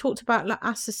when we talked about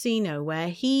L'Assassino, where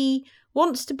he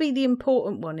wants to be the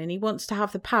important one and he wants to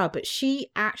have the power, but she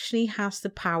actually has the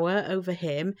power over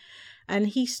him. And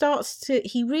he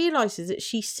realizes that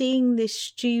she's seeing this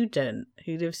student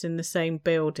who lives in the same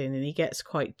building, and he gets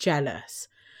quite jealous.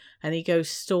 And he goes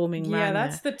storming round. Yeah,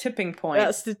 that's the tipping point.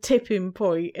 That's the tipping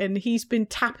point. And he's been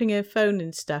tapping her phone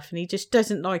and stuff, and he just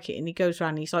doesn't like it. And he goes around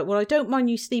and he's like, well, I don't mind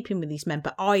you sleeping with these men,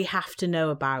 but I have to know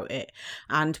about it.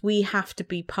 And we have to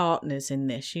be partners in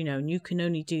this, you know, and you can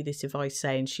only do this if I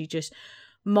say. And she just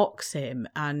mocks him.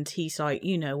 And he's like,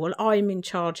 you know, well, I'm in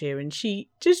charge here. And she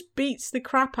just beats the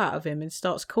crap out of him and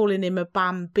starts calling him a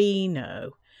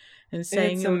bambino and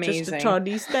saying, it's you're amazing. just a child.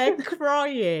 He's there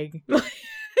crying.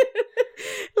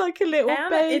 Like a little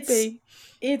baby.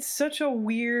 It's such a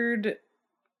weird...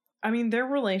 I mean, their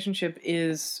relationship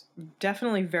is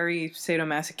definitely very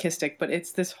sadomasochistic, but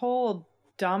it's this whole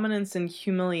dominance and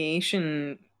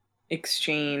humiliation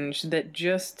exchange that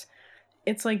just...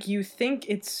 It's like you think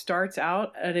it starts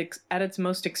out at its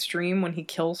most extreme when he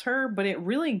kills her, but it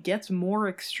really gets more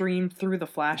extreme through the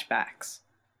flashbacks.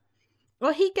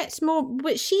 Well, he gets more,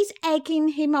 but she's egging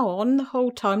him on the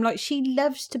whole time. Like, she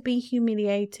loves to be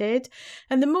humiliated.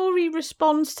 And the more he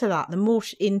responds to that, the more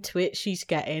into it she's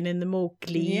getting, and the more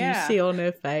glee you see on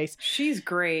her face. She's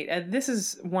great. This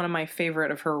is one of my favorite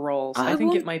of her roles. I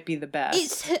think it might be the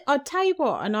best. I'll tell you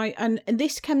what, and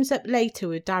this comes up later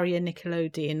with Daria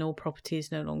Nicolodi in All Property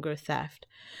is No Longer a Theft.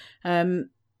 The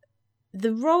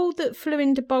role that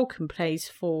Florinda Balkan plays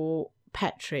for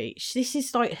Petri, this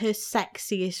is like her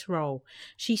sexiest role.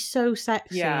 She's so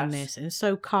sexy in this, and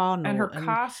so carnal, and her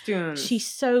costumes, she's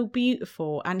so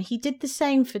beautiful. And he did the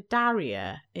same for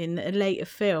Daria in a later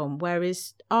film,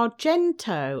 whereas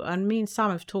Argento, and me and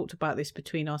Sam have talked about this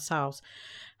between ourselves,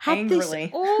 had angrily.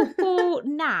 This awful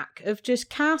knack of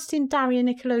just casting Daria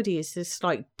Nicolodi as this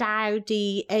like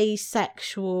dowdy,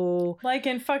 asexual, like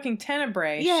in fucking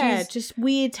Tenebrae. Yeah, just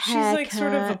weird haircuts. She's like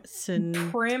sort of a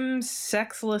prim,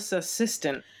 sexless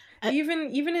assistant.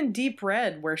 Even in Deep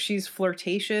Red, where she's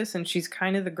flirtatious and she's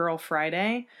kind of the girl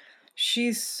Friday,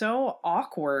 she's so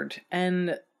awkward,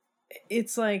 and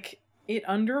it's like it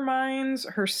undermines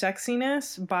her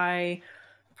sexiness by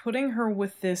putting her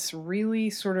with this really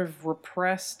sort of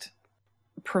repressed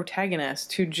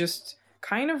protagonist who just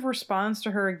kind of responds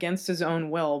to her against his own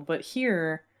will. But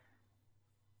here,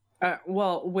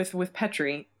 with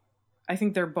Petri, I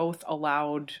think they're both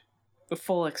allowed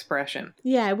full expression.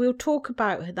 Yeah, we'll talk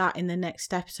about that in the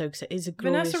next episode, because it is a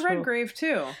glorious Vanessa Redgrave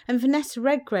too. And Vanessa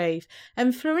Redgrave.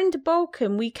 And Florinda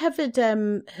Balkan, we covered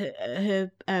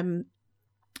her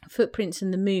Footprints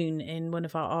in the Moon in one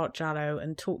of our Art Jallo,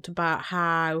 and talked about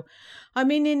how, I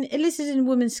mean, in Elizabeth in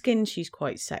Woman's Skin, she's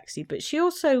quite sexy, but she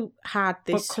also had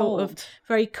this sort of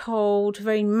very cold,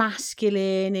 very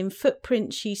masculine. In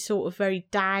Footprints, she's sort of very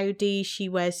dowdy. She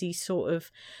wears these sort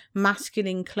of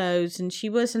masculine clothes, and she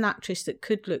was an actress that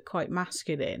could look quite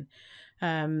masculine.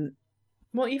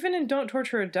 Well, even in Don't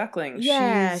Torture a Duckling,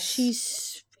 yeah,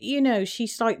 she's you know,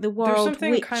 she's like the wild there's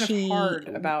something witchy, kind of hard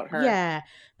about her. Yeah,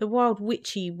 the wild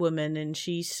witchy woman, and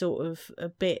she's sort of a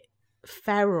bit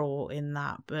feral in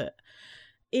that. But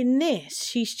in this,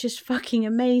 she's just fucking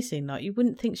amazing. Like, you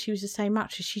wouldn't think she was the same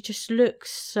actress. She just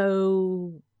looks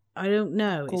so, I don't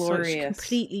know. Glorious. It's like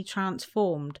completely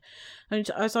transformed. And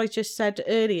as I just said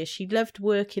earlier, she loved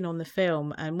working on the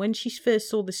film. And when she first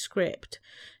saw the script,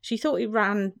 she thought it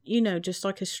ran, just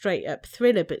like a straight up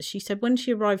thriller. But she said when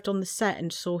she arrived on the set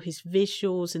and saw his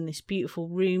visuals in this beautiful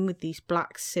room with these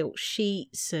black silk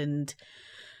sheets and,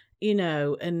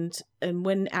 and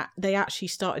when they actually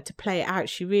started to play it out,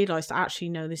 she realised, actually,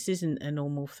 no, this isn't a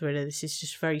normal thriller. This is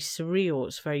just very surreal.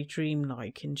 It's very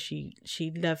dreamlike. And she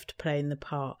loved playing the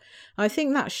part. I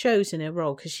think that shows in her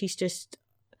role because she's just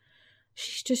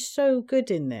so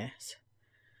good in this.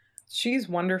 She's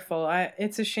wonderful.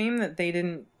 It's a shame that they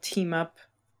didn't team up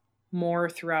more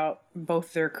throughout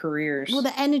both their careers. Well,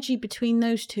 the energy between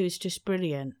those two is just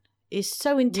brilliant. It's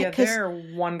so intense. Yeah,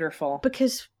 they're wonderful.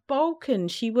 Because Balkan,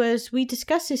 we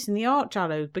discussed this in the art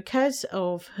jallow, because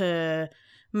of her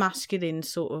masculine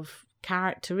sort of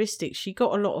characteristics, she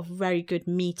got a lot of very good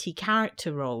meaty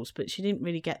character roles, but she didn't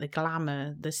really get the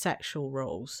glamour, the sexual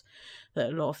roles that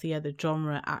a lot of the other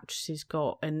genre actresses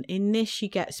got. And in this, she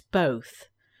gets both.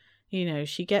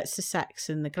 She gets the sex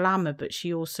and the glamour, but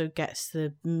she also gets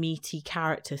the meaty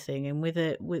character thing. And with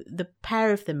the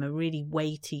pair of them are really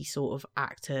weighty sort of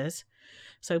actors.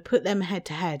 So put them head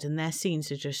to head, and their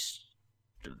scenes are just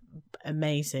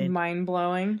amazing, mind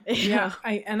blowing. Yeah,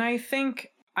 I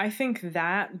think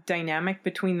that dynamic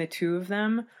between the two of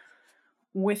them,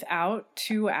 without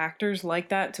two actors like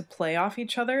that to play off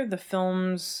each other, the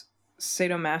film's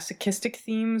sadomasochistic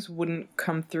themes wouldn't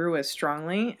come through as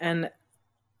strongly. And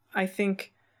I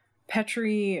think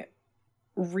Petri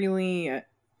really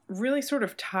sort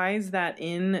of ties that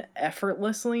in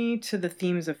effortlessly to the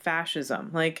themes of fascism.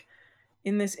 Like,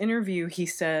 in this interview, he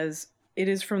says, "It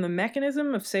is from the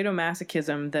mechanism of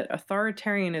sadomasochism that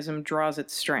authoritarianism draws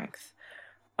its strength.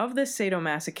 Of this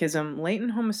sadomasochism,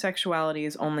 latent homosexuality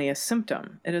is only a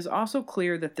symptom. It is also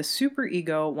clear that the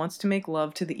superego wants to make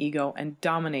love to the ego and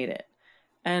dominate it.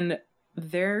 And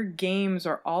their games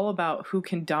are all about who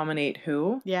can dominate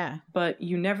who. Yeah. But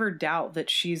you never doubt that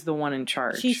she's the one in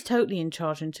charge. She's totally in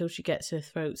charge until she gets her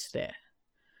throat slit.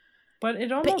 But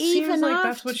it almost seems like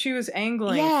that's what she was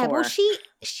angling for. Yeah, well, she's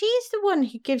the one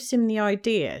who gives him the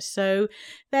idea. So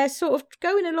they're sort of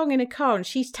going along in a car, and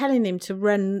she's telling him to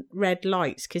run red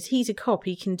lights because he's a cop,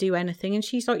 he can do anything. And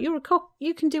she's like, "You're a cop,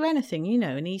 you can do anything,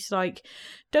 And he's like,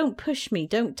 "Don't push me,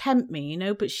 don't tempt me,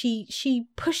 But she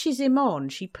pushes him on.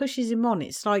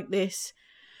 It's like this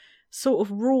sort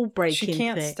of rule breaking thing. She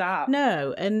can't stop.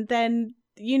 No, and then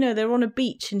they're on a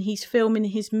beach and he's filming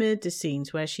his murder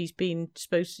scenes where she's in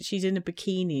a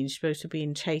bikini and she's supposed to be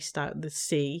chased out of the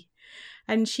sea.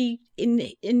 And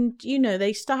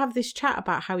they still have this chat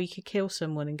about how he could kill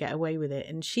someone and get away with it.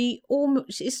 And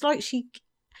it's like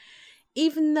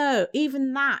even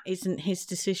that isn't his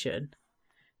decision.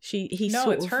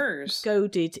 It's hers.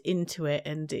 Goaded into it,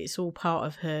 and it's all part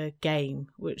of her game,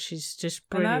 which is just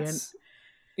brilliant.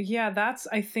 That's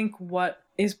I think what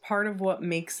is part of what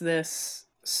makes this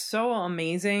so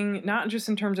amazing, not just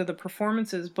in terms of the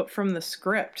performances, but from the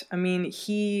script. I mean,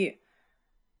 he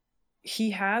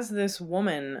has this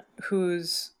woman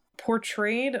who's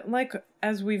portrayed, like,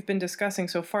 as we've been discussing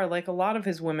so far, like a lot of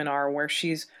his women are, where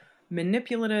she's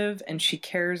manipulative and she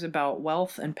cares about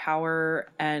wealth and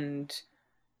power,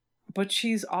 but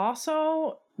she's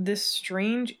also this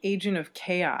strange agent of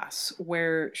chaos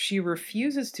where she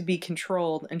refuses to be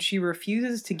controlled and she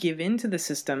refuses to give in to the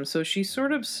system. So she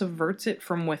sort of subverts it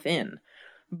from within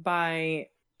by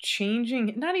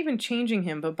not even changing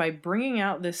him, but by bringing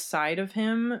out this side of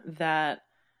him that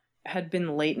had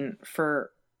been latent for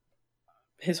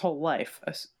his whole life,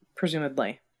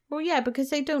 presumably. Well, yeah, because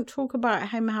they don't talk about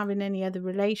him having any other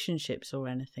relationships or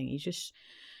anything. He just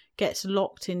gets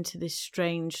locked into this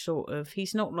strange sort of...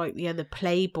 He's not like the other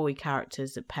Playboy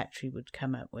characters that Petri would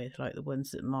come up with, like the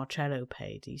ones that Marcello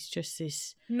paid. He's just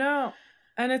this... No,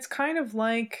 and it's kind of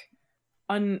like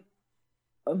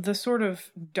the sort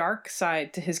of dark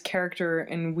side to his character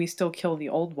in We Still Kill the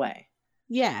Old Way.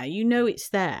 Yeah, it's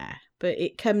there, but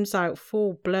it comes out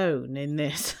full blown in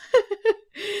this.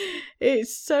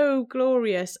 It's so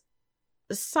glorious.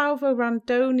 Salvo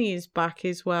Randoni is back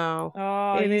as well.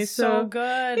 Oh, he's so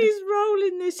good. His role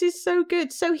in this is so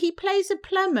good. So he plays a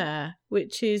plumber,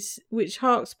 which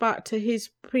harks back to his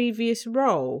previous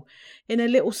role, in a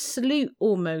little salute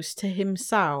almost to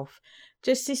himself.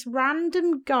 Just this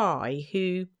random guy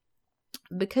who,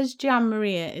 because Gian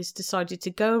Maria has decided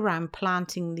to go around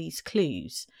planting these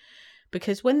clues,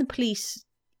 because when the police...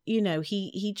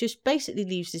 he just basically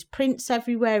leaves his prints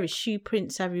everywhere, his shoe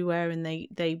prints everywhere, and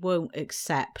they won't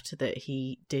accept that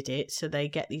he did it. So they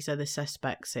get these other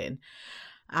suspects in.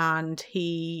 And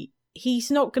he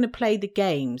he's not going to play the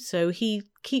game. So he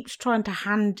keeps trying to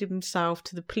hand himself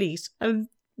to the police. And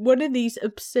one of these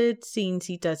absurd scenes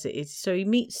he does it is, so he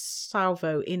meets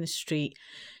Salvo in the street.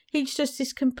 He's just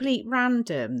this complete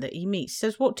random that he meets. He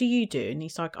says, "What do you do?" And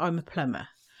he's like, "I'm a plumber."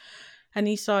 And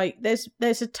he's like,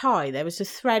 there's a tie. There was a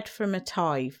thread from a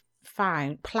tie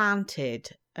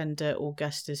planted under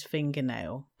Augusta's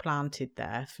fingernail, planted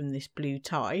there from this blue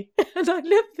tie. And I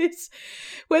love this.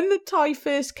 When the tie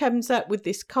first comes up with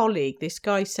this colleague, this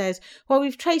guy says, "Well,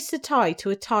 we've traced the tie to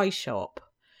a tie shop.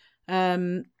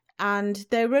 And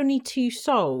there were only 2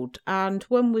 sold, and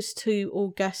one was to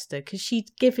Augusta because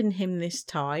she'd given him this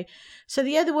tie. So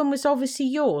the other one was obviously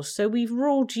yours. So we've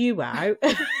ruled you out."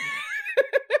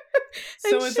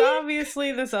 So it's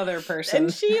obviously this other person.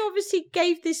 And she obviously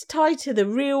gave this tie to the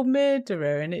real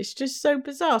murderer, and it's just so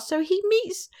bizarre. So he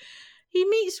meets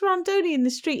Randoni in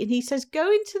the street, and he says,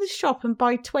 "Go into the shop and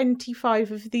buy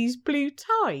 25 of these blue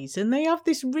ties." And they have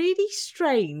this really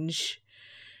strange,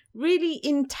 really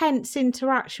intense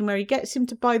interaction where he gets him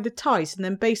to buy the ties and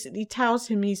then basically tells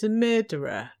him he's a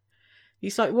murderer.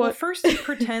 He's like, "What?" Well, first he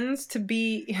pretends to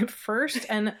be first,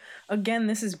 and again,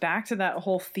 this is back to that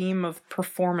whole theme of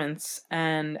performance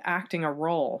and acting a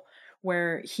role,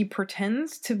 where he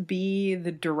pretends to be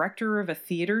the director of a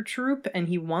theater troupe, and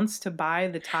he wants to buy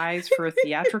the ties for a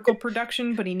theatrical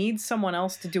production, but he needs someone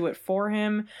else to do it for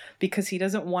him because he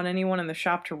doesn't want anyone in the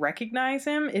shop to recognize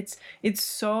him. It's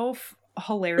so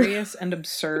hilarious and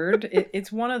absurd.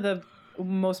 It's one of the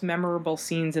most memorable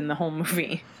scenes in the whole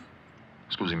movie.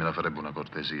 Scusi, me la farebbe una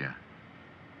cortesia?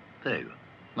 Prego.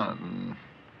 No,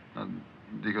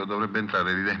 dico, dovrebbe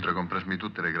entrare lì dentro e comprarmi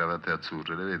tutte le cravatte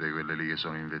azzurre. Le vede quelle lì che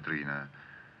sono in vetrina?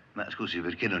 Ma scusi,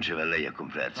 perché non ci va lei a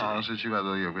comprarsene? No, se ci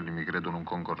vado io, quelli mi credono un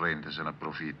concorrente, se ne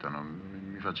approfittano.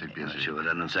 Mi faccia il piacere. Ma ci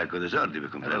vorranno un sacco di soldi per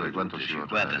comprare quanto ci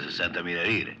vorrà? 50-60 mila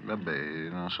lire. Vabbè,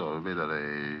 non so, veda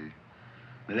lei.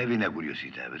 Me levi una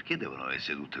curiosità, perché devono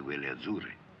essere tutte quelle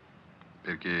azzurre?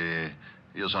 Perché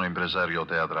io sono impresario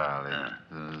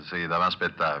teatrale, sì, dava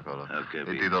spettacolo.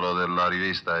 Il titolo della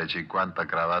rivista è 50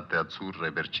 cravatte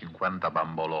azzurre per 50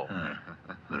 bambolone.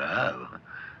 Bravo.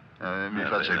 Mi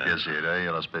faccia il piacere,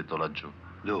 io l'aspetto laggiù.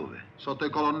 Dove? Sotto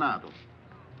il colonnato.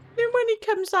 And when he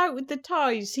comes out with the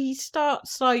ties, he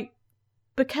starts like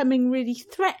becoming really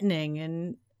threatening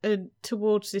and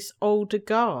towards this older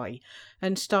guy,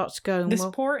 and starts going, this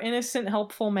poor innocent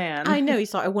helpful man. I know.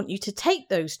 He's like, "I want you to take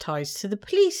those ties to the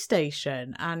police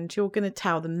station, and you're going to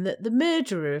tell them that the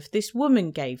murderer of this woman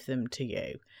gave them to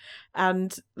you."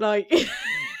 And like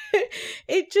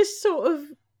it just sort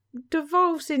of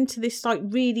devolves into this like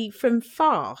really, from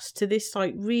farce to this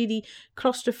like really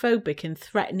claustrophobic and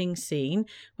threatening scene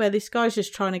where this guy's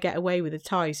just trying to get away with the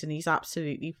ties and he's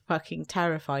absolutely fucking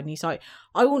terrified, and he's like,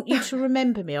 "I want you to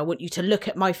remember me, I want you to look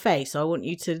at my face, I want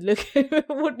you to I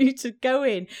want you to go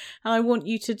in and I want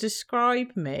you to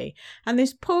describe me." And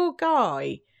this poor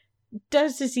guy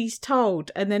does as he's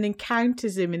told and then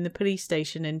encounters him in the police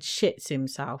station and shits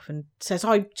himself and says,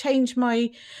 I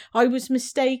was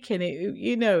mistaken,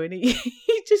 and he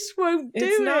just won't do it.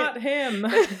 It's not him.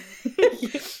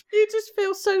 You just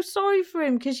feel so sorry for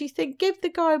him because you think, give the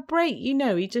guy a break.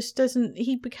 He just doesn't,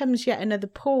 he becomes yet another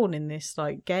pawn in this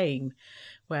like game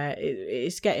where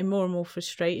it's getting more and more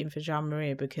frustrating for Gian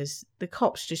Maria because the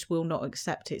cops just will not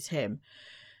accept it's him.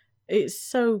 It's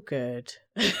so good.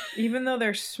 Even though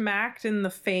they're smacked in the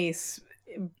face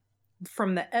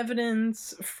from the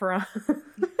evidence, from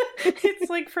it's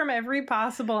like from every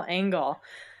possible angle.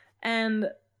 And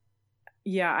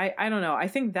yeah, I don't know. I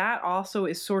think that also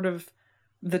is sort of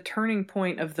the turning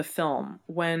point of the film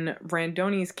when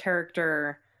Randoni's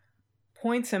character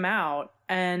points him out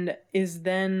and is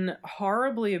then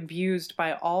horribly abused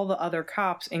by all the other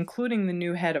cops, including the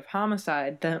new head of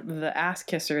homicide, the ass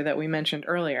kisser that we mentioned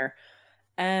earlier.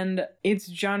 And it's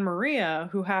Gian Maria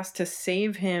who has to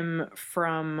save him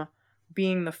from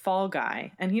being the fall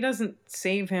guy. And he doesn't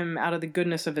save him out of the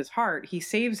goodness of his heart. He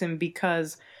saves him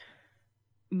because,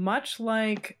 much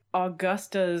like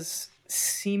Augusta's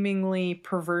seemingly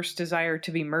perverse desire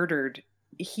to be murdered,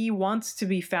 he wants to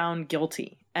be found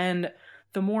guilty. And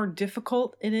the more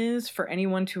difficult it is for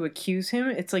anyone to accuse him,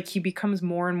 it's like he becomes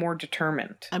more and more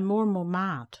determined. And more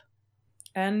mad.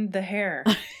 And the hair.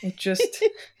 It just...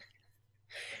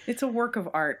 It's a work of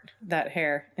art, that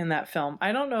hair in that film.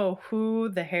 I don't know who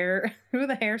the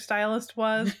hairstylist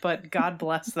was, but God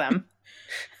bless them.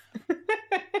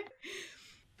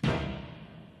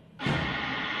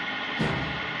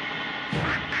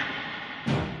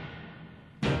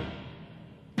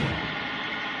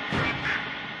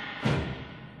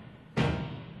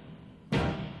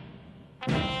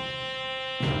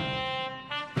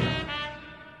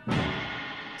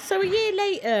 So a year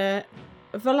later,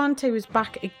 Volonté was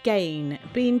back again,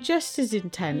 being just as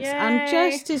intense and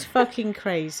just as fucking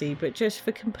crazy, but just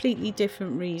for completely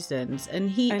different reasons.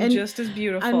 And just as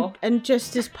beautiful. And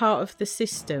just as part of the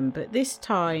system. But this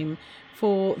time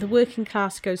for The Working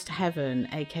Class Goes to Heaven,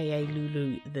 aka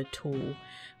Lulu the Tool,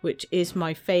 which is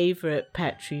my favourite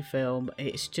Petri film.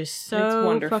 It's just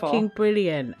so fucking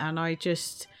brilliant. And I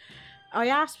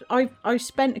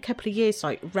spent a couple of years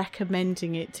like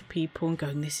recommending it to people and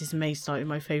going, this is amazing, like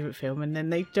my favourite film, and then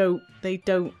they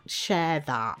don't share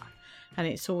that, and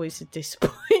it's always a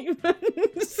disappointment.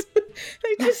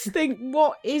 They just think,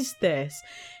 what is this?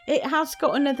 It has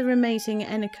got another amazing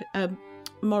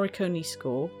Morricone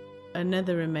score.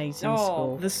 Another amazing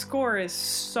score. The score is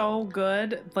so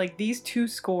good. Like, these two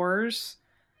scores,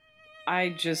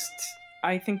 I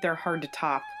think they're hard to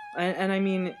top. And I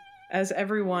mean, as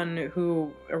everyone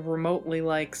who remotely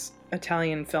likes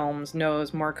Italian films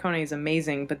knows, Morricone is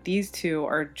amazing, but these two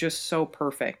are just so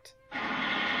perfect.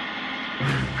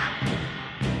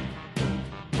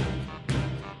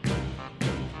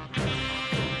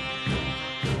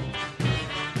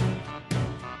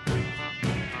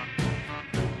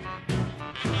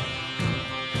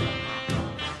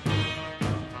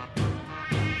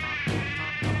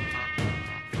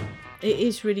 It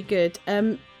is really good.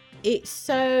 It's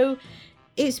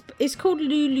called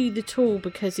Lulu the Tool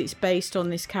because it's based on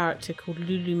this character called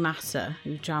Lulu Massa,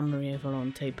 who Gian Maria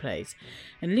Volonté plays.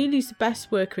 And Lulu's the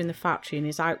best worker in the factory, and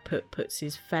his output puts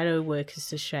his fellow workers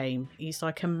to shame. He's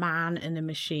like a man and a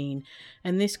machine,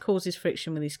 and this causes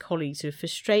friction with his colleagues, who are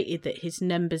frustrated that his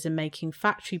numbers are making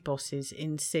factory bosses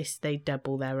insist they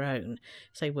double their own,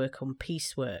 so they work on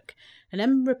piecework. And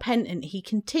unrepentant, he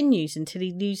continues until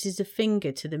he loses a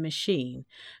finger to the machine.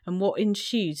 And what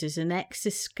ensues is an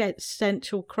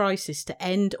existential crisis to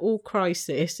end all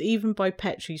crisis, even by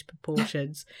Petri's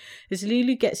proportions, as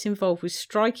Lulu gets involved with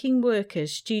striking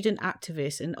workers, student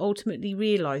activists, and ultimately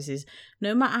realises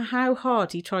no matter how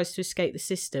hard he tries to escape the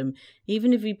system,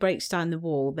 even if he breaks down the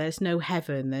wall, there's no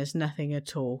heaven, there's nothing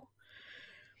at all.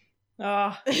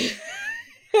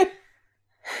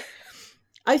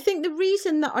 I think the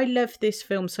reason that I love this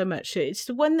film so much, it's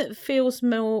the one that feels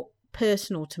more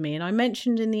personal to me. And I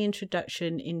mentioned in the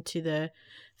introduction into the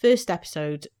first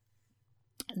episode,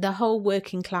 the whole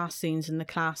working class scenes and the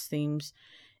class themes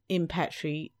in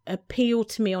Petri appeal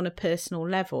to me on a personal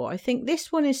level. I think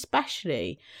this one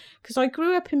especially, because I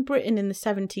grew up in Britain in the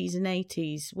 70s and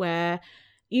 80s where,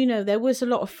 you know, there was a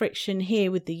lot of friction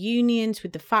here with the unions,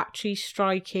 with the factories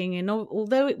striking. And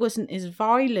although it wasn't as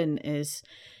violent as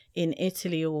in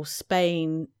Italy or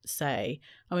Spain, say,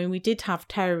 I mean, we did have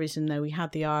terrorism though, we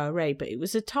had the IRA, but it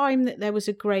was a time that there was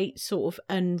a great sort of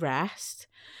unrest.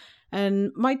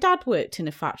 And my dad worked in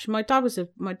a factory. My dad's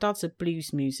a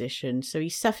blues musician, so he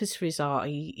suffers for his art.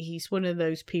 He's one of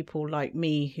those people like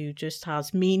me who just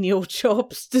has menial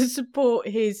jobs to support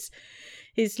his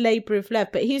labour of love.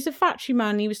 But he's a factory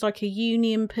man. He was like a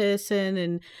union person,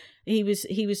 and he was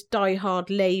diehard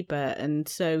labour, and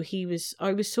so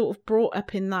I was sort of brought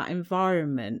up in that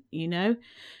environment, you know.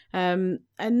 And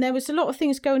there was a lot of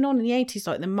things going on in the 80s,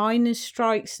 like the miners'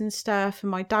 strikes and stuff,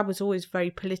 and my dad was always very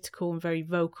political and very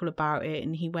vocal about it,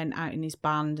 and he went out in his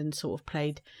band and sort of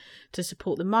played to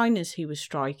support the miners who were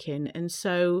striking. And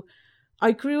so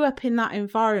I grew up in that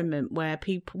environment where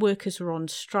workers were on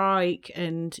strike,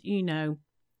 and, you know,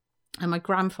 and my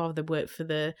grandfather worked for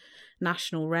the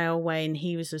National Railway, and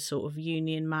he was a sort of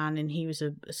union man, and he was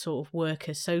a sort of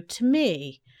worker. So to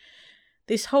me,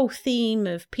 this whole theme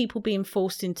of people being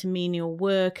forced into menial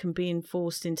work and being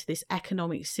forced into this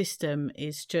economic system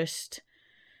is just,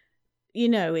 you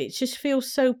know, it just feels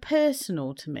so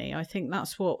personal to me. I think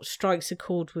that's what strikes a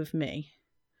chord with me.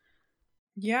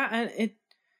 Yeah, and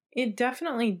it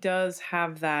definitely does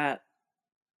have that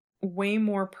way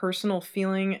more personal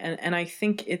feeling, and I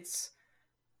think it's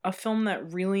a film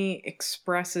that really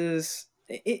expresses,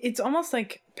 it's almost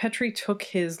like Petri took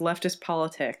his leftist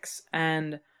politics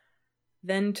and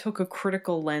then took a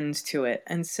critical lens to it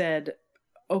and said,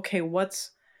 okay,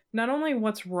 not only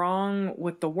what's wrong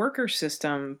with the worker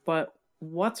system, but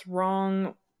what's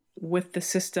wrong with the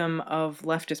system of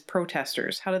leftist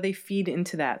protesters? How do they feed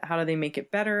into that? How do they make it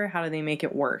better? How do they make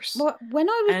it worse? Well,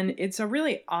 and it's a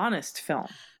really honest film.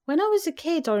 When I was a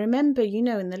kid, I remember, you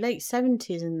know, in the late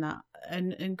 70s and that,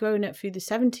 and growing up through the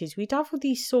 70s, we'd have all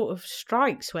these sort of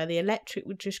strikes where the electric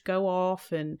would just go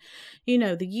off, and, you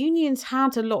know, the unions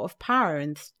had a lot of power,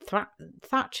 and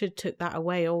Thatcher took that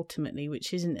away ultimately,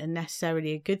 which isn't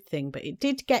necessarily a good thing, but it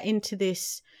did get into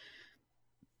this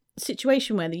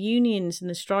situation where the unions and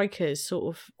the strikers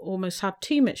sort of almost had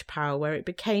too much power, where it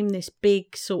became this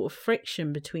big sort of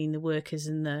friction between the workers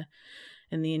and the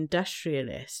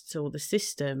industrialists or the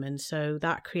system, and so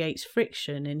that creates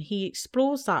friction, and he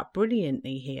explores that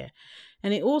brilliantly here.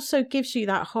 And it also gives you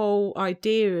that whole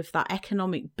idea of that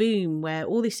economic boom where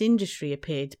all this industry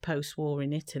appeared post-war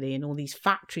in Italy and all these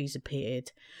factories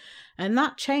appeared. And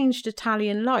that changed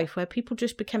Italian life, where people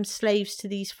just became slaves to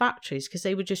these factories because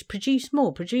they would just produce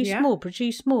more,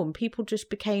 and people just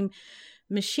became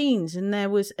machines. And there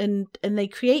was and they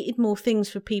created more things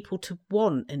for people to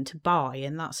want and to buy,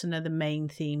 and that's another main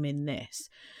theme in this.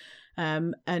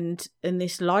 And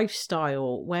this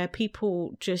lifestyle where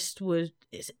people just were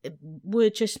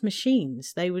just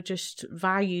machines. They were just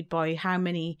valued by how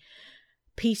many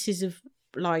pieces of,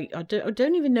 like, I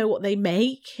don't even know what they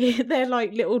make. They're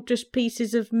like little just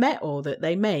pieces of metal that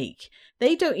they make.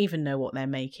 They don't even know what they're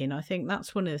making. I think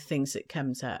that's one of the things that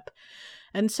comes up.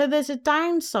 And so there's a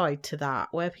downside to that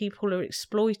where people are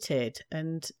exploited,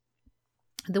 and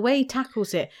the way he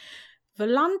tackles it,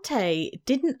 Volonté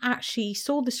didn't actually,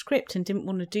 saw the script and didn't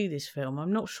want to do this film.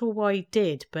 I'm not sure why he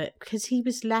did, but because he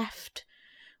was left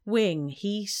wing,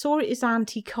 he saw it as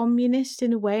anti-communist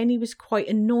in a way, and he was quite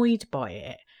annoyed by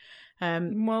it.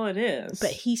 Well, it is, but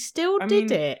he still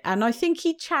did it, and I think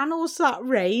he channels that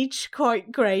rage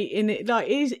quite great in it. Like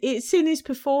it's in his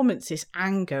performance, this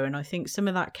anger, and I think some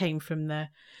of that came from the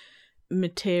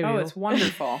material. Oh, it's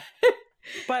wonderful.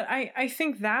 But I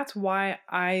think that's why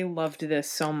I loved this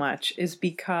so much, is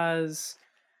because,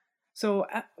 so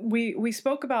we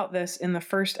spoke about this in the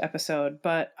first episode,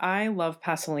 but I love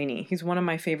Pasolini. He's one of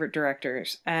my favorite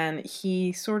directors, and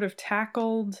he sort of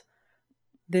tackled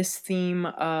this theme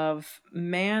of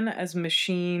man as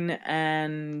machine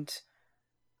and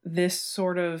this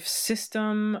sort of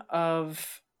system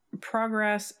of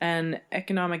progress and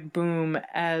economic boom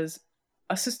as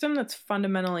a system that's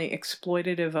fundamentally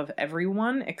exploitative of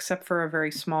everyone except for a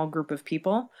very small group of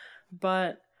people.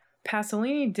 But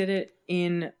Pasolini did it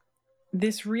in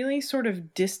this really sort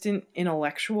of distant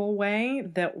intellectual way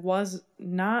that was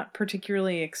not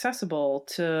particularly accessible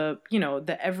to,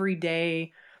 the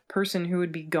everyday person who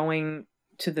would be going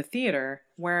to the theater,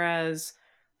 whereas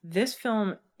this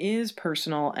film is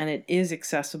personal and it is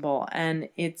accessible, and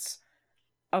it's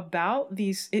about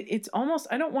these, it's almost,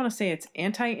 I don't want to say it's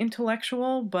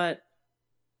anti-intellectual, but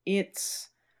it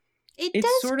does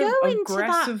sort go of into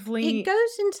aggressively, that, it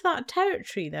goes into that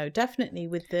territory though, definitely,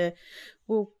 with the,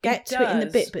 we'll get to it in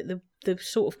a bit, but the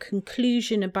sort of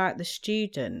conclusion about the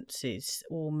students is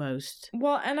almost,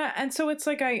 well, and so it's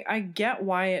like I get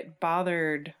why it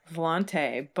bothered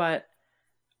Volonté, but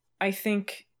I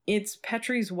think it's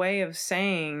Petri's way of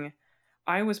saying,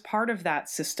 I was part of that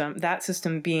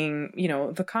system being,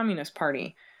 the Communist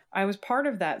Party. I was part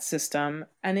of that system,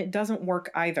 and it doesn't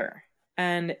work either.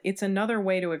 And it's another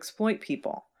way to exploit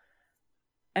people.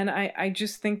 And I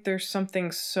just think there's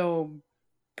something so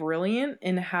brilliant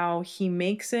in how he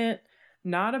makes it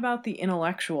not about the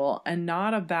intellectual and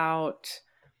not about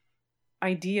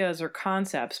ideas or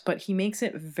concepts, but he makes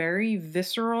it very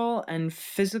visceral and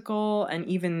physical and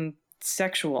even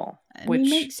sexual, and which he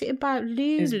makes it about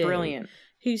Lulu, is brilliant.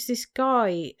 Who's this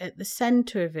guy at the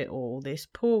center of it all, this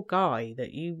poor guy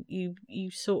that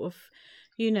you sort of,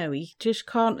 he just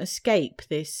can't escape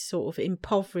this sort of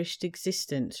impoverished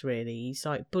existence, really. He's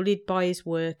like bullied by his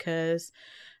workers,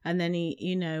 and then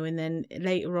and then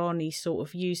later on he's sort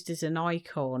of used as an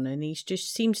icon, and he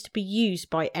just seems to be used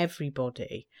by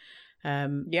everybody.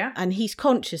 And he's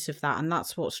conscious of that, and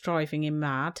that's what's driving him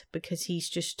mad, because he's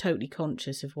just totally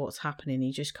conscious of what's happening.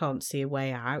 He just can't see a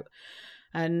way out.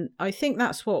 And I think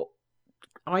that's what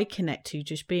I connect to,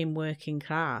 just being working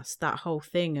class, that whole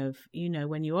thing of,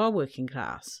 when you are working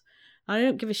class, I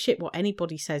don't give a shit what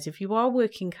anybody says. If you are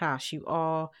working class, you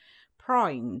are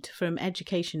primed from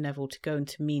education level to go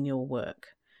into menial work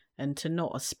and to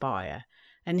not aspire.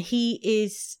 And he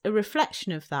is a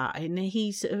reflection of that, and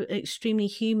he's an extremely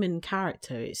human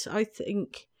character. I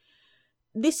think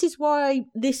this is why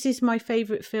this is my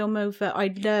favourite film over,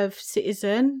 I love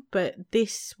Citizen, but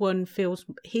this one feels,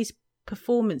 his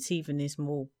performance even is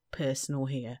more personal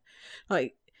here.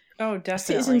 Like, oh,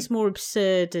 definitely. Citizen's more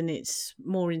absurd and it's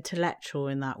more intellectual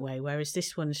in that way, whereas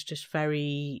this one's just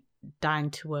very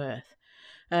down to earth.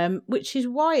 Which is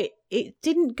why it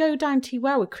didn't go down too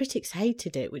well. Critics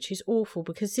hated it, which is awful,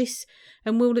 because this,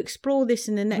 and we'll explore this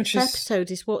in the next episode,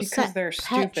 is what set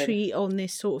Petri on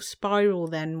this sort of spiral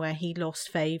then, where he lost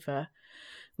favour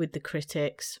with the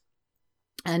critics,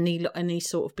 and he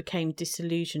sort of became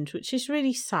disillusioned, which is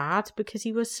really sad, because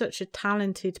he was such a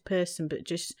talented person, but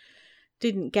just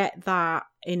didn't get that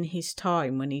in his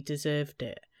time when he deserved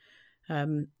it.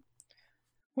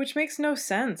 Which makes no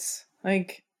sense.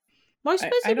 Like, well, I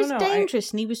suppose it was dangerous,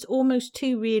 and he was almost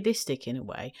too realistic in a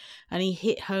way, and he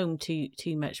hit home too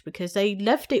much, because they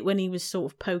loved it when he was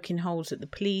sort of poking holes at the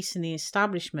police and the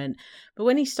establishment, but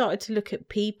when he started to look at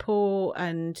people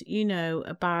and, you know,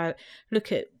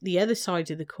 look at the other side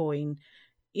of the coin,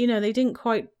 you know, they didn't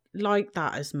quite like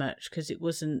that as much, because it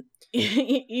wasn't,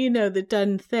 you know, the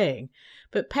done thing.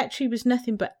 But Petri was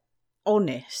nothing but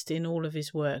honest in all of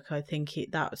his work. I think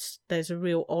there's a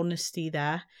real honesty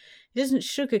there. He doesn't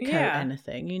sugarcoat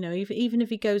anything, you know, even if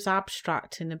he goes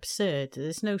abstract and absurd,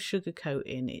 there's no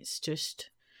sugarcoating. It's just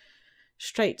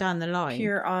straight down the line.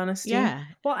 Pure honesty. Yeah.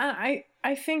 Well,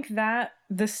 I think that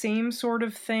the same sort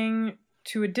of thing,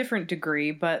 to a different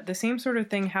degree, but the same sort of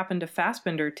thing happened to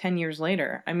Fassbinder 10 years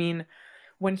later. I mean,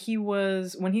 when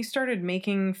he started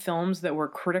making films that were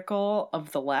critical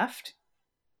of the left,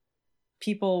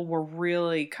 people were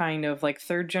really kind of like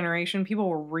third generation. People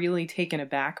were really taken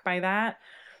aback by that,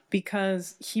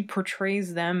 because he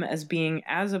portrays them as being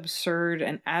as absurd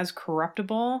and as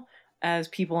corruptible as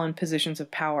people in positions of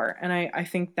power. And I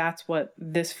think that's what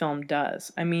this film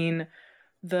does. I mean,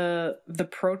 the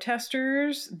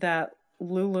protesters that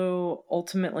Lulu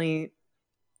ultimately,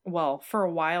 well, for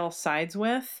a while sides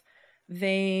with,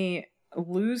 they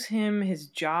lose him his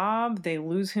job, they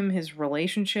lose him his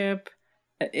relationship.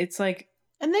 It's like,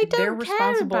 and they're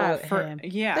responsible about him.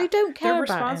 Yeah, they don't care. They're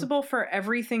about responsible him. for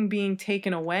everything being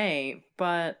taken away,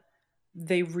 but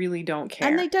they really don't care.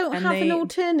 And they don't have an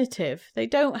alternative. They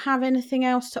don't have anything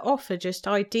else to offer, just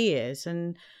ideas.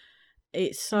 And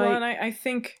it's like, well, and I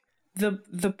think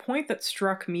the point that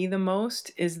struck me the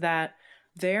most is that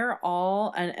they're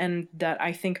all, and that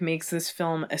I think makes this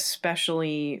film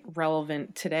especially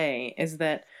relevant today, is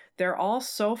that they're all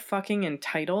so fucking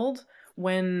entitled.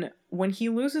 When he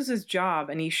loses his job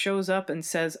and he shows up and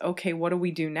says, okay, what do we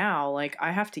do now? Like,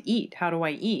 I have to eat. How do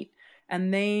I eat?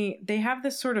 And they have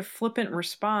this sort of flippant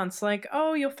response like,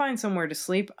 oh, you'll find somewhere to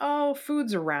sleep. Oh,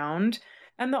 food's around.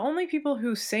 And the only people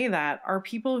who say that are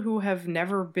people who have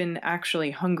never been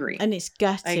actually hungry. And it's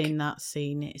gutting, that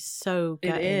scene. It's so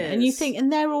gutting. It is. And you think,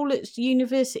 and they're all at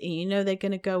university, you know they're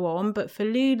going to go on. But for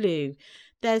Lulu,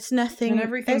 there's nothing. And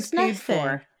everything's paid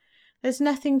for. There's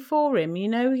nothing for him, you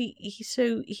know. He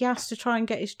has to try and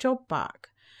get his job back,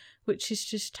 which is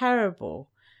just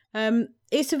terrible.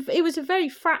 It was a very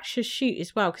fractious shoot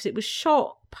as well, because it was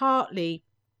shot partly.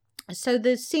 So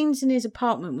the scenes in his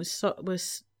apartment was shot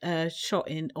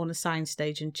on a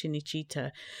soundstage in Cinecittà,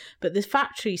 but the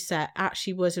factory set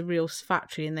actually was a real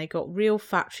factory, and they got real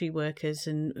factory workers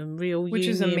and real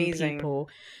union people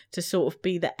to sort of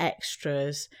be the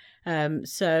extras.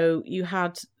 So you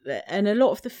had, and a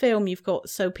lot of the film you've got,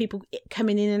 so people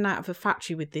coming in and out of a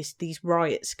factory with these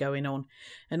riots going on,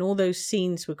 and all those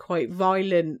scenes were quite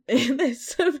violent.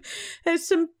 there's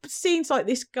some scenes like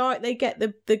this guy, they get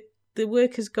the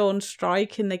workers go on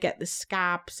strike and they get the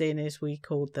scabs in, as we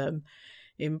called them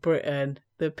in Britain,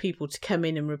 the people to come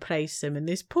in and replace them, and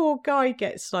this poor guy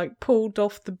gets like pulled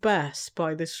off the bus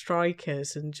by the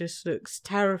strikers and just looks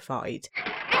terrified.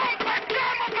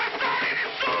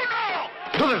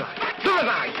 Dove vai? Dove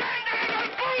vai?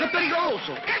 È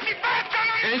pericoloso! Che si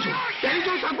facciano i Vieni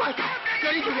giù, guarda!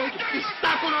 Vieni giù! Ti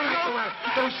stacco un orecchio, guarda!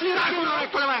 Te lo stacco un orecchio,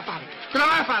 cosa vai a fare? Cosa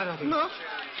vai a fare da te? No!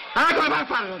 Cosa vai a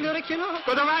fare da te? Le orecchie no!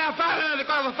 Cosa vai a fare?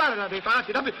 Cosa vai a fare da te?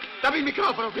 Avanti, dammi il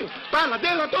microfono qui! Parla,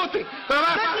 dillo a tutti! Cosa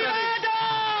vai a fare da te?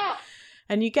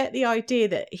 And you get the idea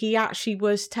that he actually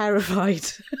was terrified,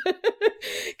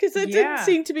 because there didn't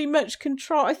seem to be much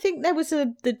control. I think there was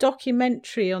the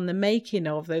documentary on the making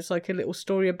of. There's like a little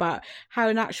story about how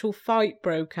an actual fight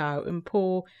broke out, and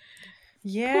poor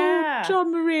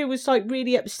Gian Maria was like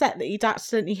really upset that he'd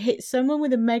accidentally hit someone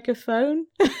with a megaphone.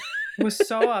 Was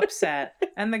so upset,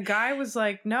 and the guy was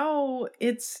like, "No,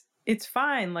 it's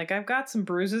fine. Like, I've got some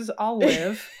bruises. I'll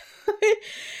live."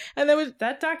 And there was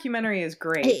that documentary is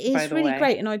great. It is by the really way.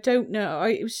 great, and I don't know.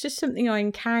 It was just something I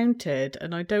encountered,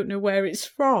 and I don't know where it's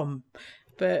from.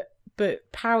 But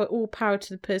all power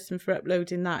to the person for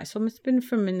uploading that. It's almost been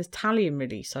from an Italian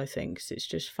release, I think. So it's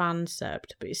just fan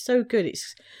subbed, but it's so good.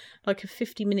 It's like a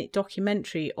 50-minute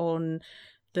documentary on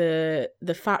the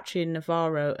factory in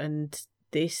Navarro, and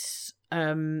this.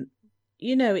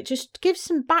 It just gives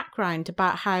some background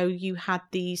about how you had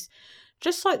these.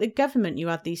 Just like the government, you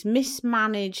had these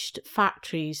mismanaged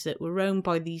factories that were owned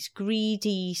by these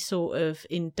greedy sort of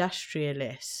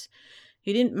industrialists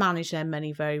who didn't manage their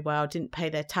money very well, didn't pay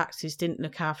their taxes, didn't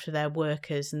look after their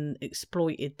workers and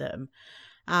exploited them.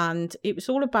 And it was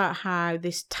all about how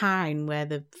this town where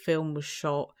the film was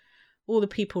shot all the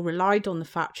people relied on the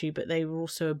factory, but they were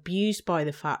also abused by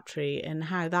the factory, and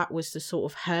how that was the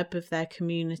sort of hub of their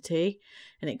community,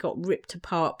 and it got ripped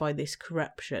apart by this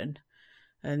corruption.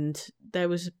 And there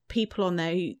was people on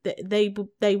there who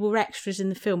they were extras in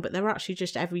the film, but they were actually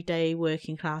just everyday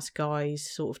working class guys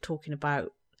sort of talking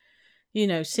about, you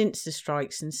know, since the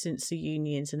strikes and since the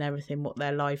unions and everything, what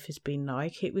their life has been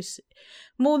like. It was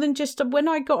more than just, when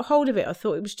I got hold of it, I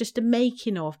thought it was just a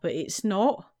making of, but it's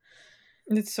not.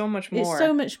 It's so much more. It's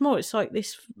so much more. It's like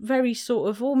this very sort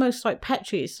of, almost like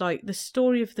Petri, it's like the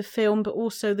story of the film, but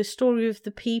also the story of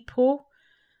the people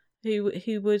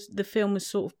who was the film was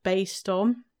sort of based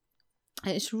on.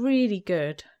 It's really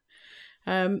good.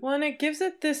 Well, and it gives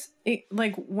it this,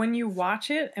 like, when you watch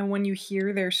it and when you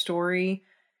hear their story,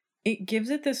 it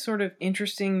gives it this sort of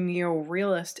interesting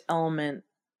neo-realist element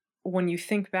when you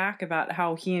think back about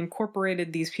how he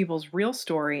incorporated these people's real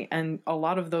story and a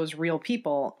lot of those real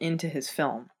people into his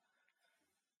film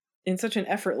in such an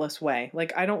effortless way.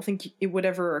 Like, I don't think it would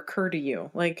ever occur to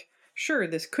you. Like, sure,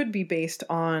 this could be based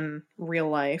on real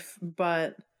life,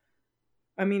 but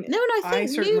I mean, no, and I think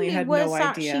certainly Lulu had was no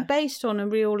actually idea. based on a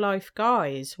real life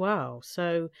guy as well.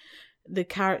 So the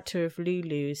character of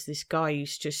Lulu is this guy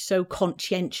who's just so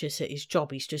conscientious at his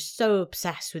job. He's just so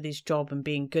obsessed with his job and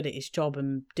being good at his job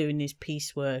and doing his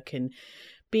piecework and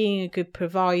being a good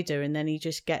provider. And then he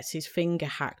just gets his finger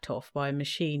hacked off by a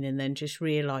machine and then just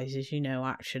realizes, you know,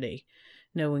 actually,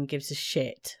 no one gives a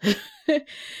shit.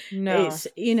 No. It's,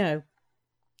 you know,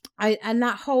 and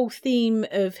that whole theme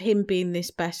of him being this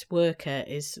best worker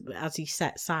is, as he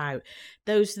sets out,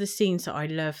 those are the scenes that I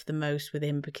love the most with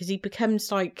him, because he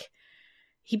becomes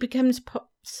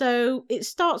so it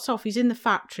starts off, he's in the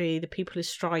factory, the people are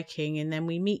striking, and then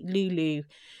we meet Lulu,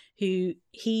 who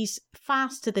he's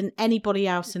faster than anybody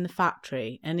else in the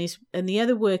factory, and the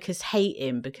other workers hate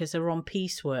him because they're on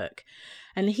piecework,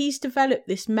 and he's developed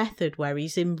this method where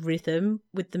he's in rhythm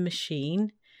with the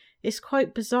machine. It's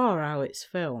quite bizarre how it's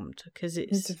filmed, because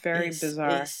it's very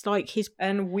bizarre. It's like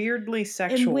and weirdly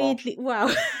sexual. Well,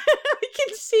 I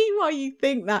can see why you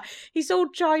think that. He's all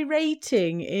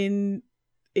gyrating in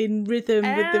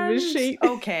rhythm with the machine.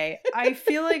 Okay, I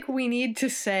feel like we need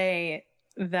to say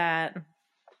that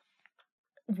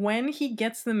when he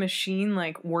gets the machine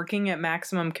like working at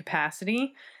maximum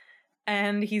capacity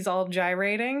and he's all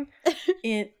gyrating,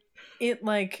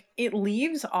 it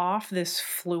leaves off this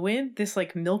fluid, this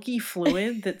like milky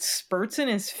fluid that spurts in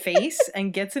his face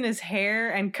and gets in his hair.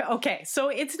 And okay, so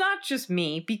it's not just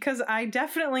me, because I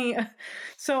definitely,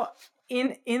 so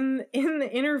in the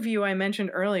interview I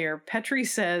mentioned earlier, Petri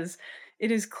says,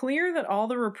 "It is clear that all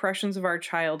the repressions of our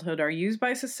childhood are used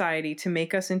by society to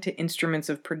make us into instruments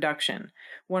of production.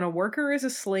 When a worker is a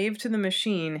slave to the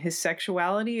machine, his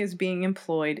sexuality is being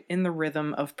employed in the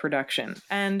rhythm of production."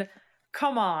 And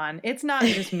come on, it's not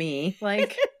just me.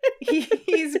 Like,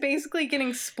 he's basically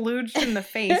getting splooged in the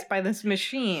face by this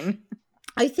machine.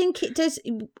 I think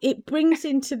it brings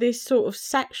into this sort of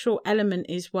sexual element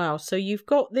as well. So you've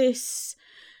got this,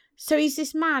 so he's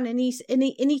this man, and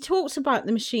he talks about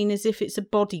the machine as if it's a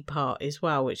body part as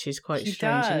well, which is quite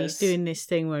strange. And he's doing this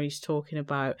thing where he's talking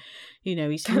about, you know,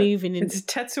 he's moving in. It's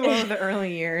Tetsuo of the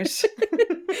early years.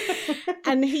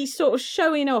 And he's sort of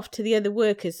showing off to the other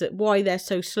workers that why they're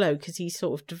so slow, because he's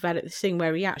sort of developed this thing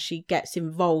where he actually gets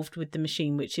involved with the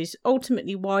machine, which is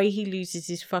ultimately why he loses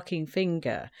his fucking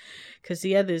finger, because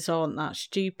the others aren't that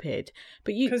stupid.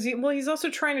 But he's also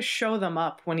trying to show them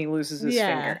up when he loses his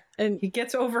finger, and he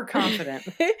gets overconfident.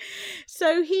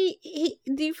 So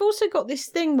you've also got this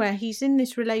thing where he's in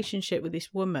this relationship with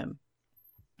this woman,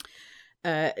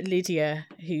 Lydia,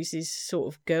 who's his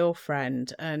sort of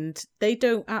girlfriend, and they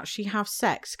don't actually have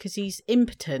sex because he's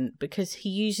impotent, because he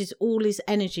uses all his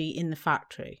energy in the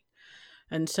factory,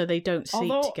 and so they don't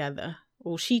sleep together.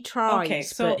 Or she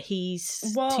tries, but he's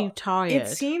too tired. It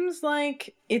seems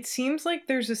like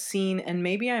there's a scene, and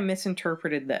maybe I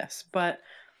misinterpreted this, but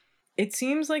it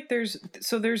seems like there's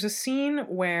a scene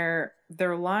where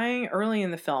they're lying early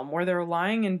in the film, where they're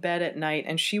lying in bed at night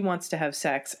and she wants to have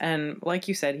sex. And like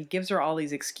you said, he gives her all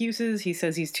these excuses. He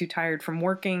says he's too tired from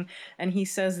working, and he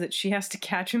says that she has to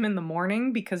catch him in the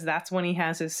morning because that's when he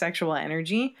has his sexual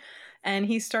energy. And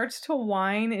he starts to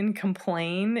whine and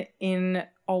complain in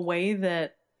a way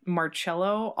that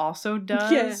Marcello also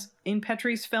does in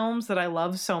Petri's films that I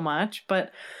love so much.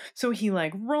 But so he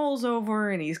like rolls over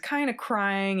and he's kind of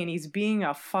crying and he's being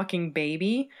a fucking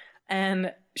baby,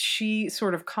 and she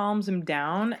sort of calms him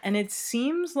down, and it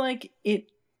seems like it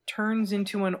turns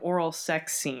into an oral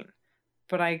sex scene.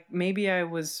 But I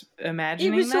was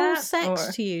imagining that. It was all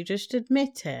sex to you, just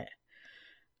admit it.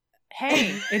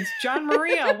 Hey, it's Gian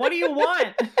Maria. What do you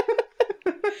want?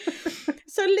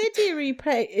 So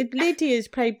Lydia's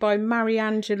played by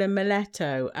Mariangela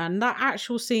Miletto, and that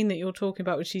actual scene that you're talking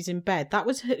about when she's in bed, that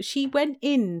was her. She went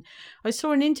in. I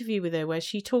saw an interview with her where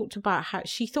she talked about how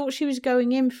she thought she was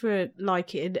going in for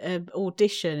an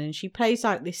audition, and she plays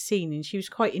out this scene, and she was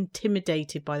quite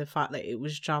intimidated by the fact that it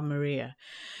was Gian Maria.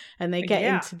 And they get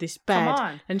into this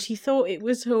bed, and she thought it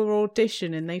was her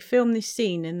audition, and they film this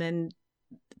scene, and then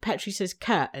Petri says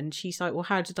cut, and she's like, well,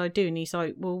 how did I do? And he's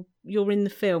like, well, you're in the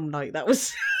film. Like, that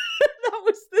was that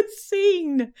was the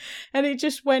scene, and it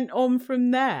just went on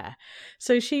from there.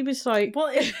 So she was like,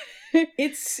 well,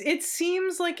 it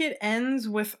seems like it ends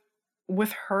with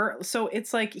her. So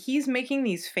it's like he's making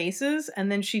these faces,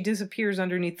 and then she disappears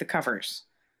underneath the covers.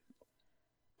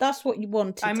 That's what you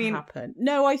wanted to happen.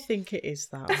 No, I think it is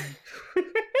that one.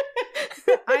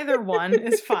 Either one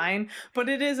is fine, but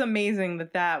it is amazing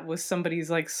that was somebody's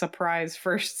like surprise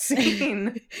first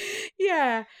scene.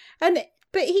 Yeah, but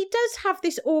he does have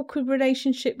this awkward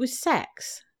relationship with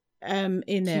sex. In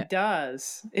it, he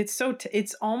does. It's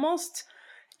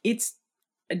it's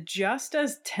just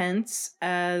as tense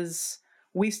as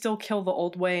We Still Kill the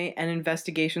Old Way and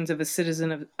Investigations of a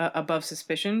Citizen Above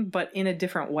Suspicion, but in a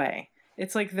different way.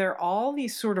 It's like they're all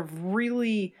these sort of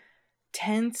really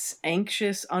tense,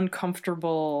 anxious,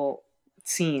 uncomfortable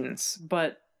scenes,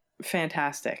 but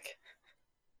fantastic.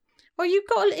 Well,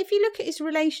 if you look at his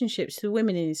relationships to the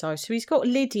women in his life, so he's got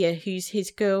Lydia, who's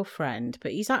his girlfriend,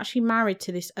 but he's actually married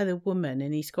to this other woman,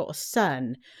 and he's got a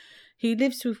son who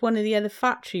lives with one of the other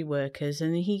factory workers,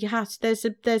 and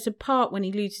there's a part when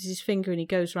he loses his finger and he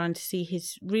goes around to see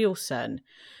his real son,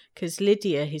 because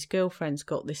Lydia, his girlfriend's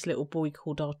got this little boy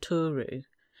called Arturo.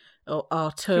 Who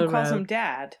calls him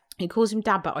dad. He calls him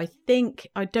dad, but I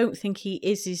don't think he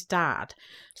is his dad.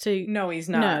 So no, he's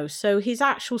not. No, so his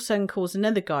actual son calls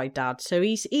another guy dad. So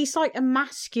he's like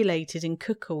emasculated and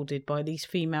cuckolded by these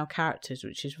female characters,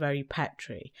 which is very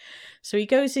Petri. So he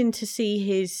goes in to see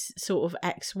his sort of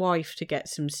ex-wife to get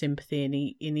some sympathy,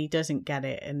 and he doesn't get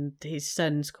it, and his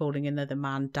son's calling another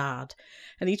man dad,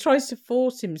 and he tries to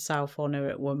force himself on her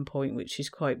at one point, which is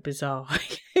quite bizarre.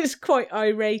 He's quite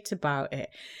irate about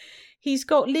it. He's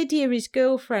got Lydia, his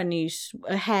girlfriend, who's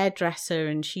a hairdresser,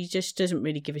 and she just doesn't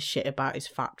really give a shit about his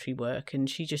factory work, and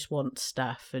she just wants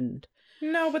stuff. And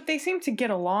no, but they seem to get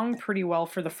along pretty well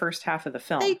for the first half of the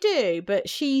film. They do, but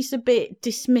she's a bit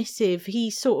dismissive.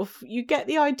 You get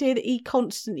the idea that he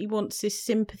constantly wants this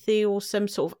sympathy or some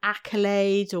sort of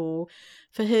accolade, or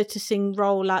for her to sing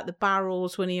Roll Out the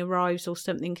Barrels when he arrives or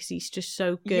something, because he's just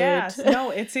so good. Yes, no,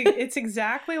 it's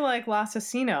exactly like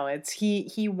L'Assassino. It's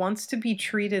he wants to be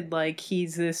treated like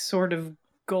he's this sort of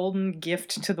golden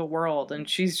gift to the world, and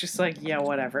she's just like, yeah,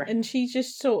 whatever. And she's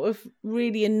just sort of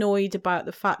really annoyed about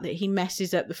the fact that he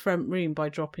messes up the front room by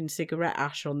dropping cigarette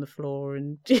ash on the floor,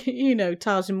 and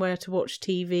tells him where to watch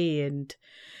TV, and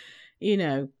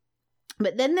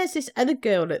But then there's this other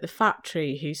girl at the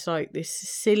factory who's like this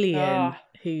Sicilian,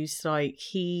 who's like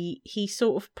he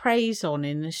sort of preys on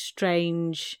in a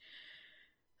strange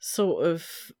sort of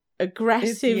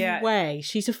aggressive way.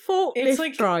 She's a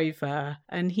forklift driver,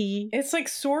 and it's like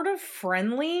sort of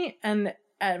friendly, and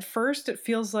at first it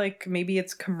feels like maybe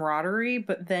it's camaraderie,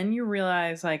 but then you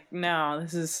realize like, no,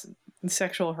 this is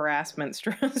sexual harassment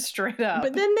straight up.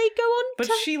 But then they go on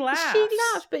she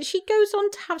laughs, but she goes on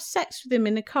to have sex with him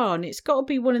in a car, and it's got to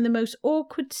be one of the most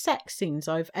awkward sex scenes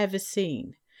I've ever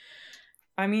seen.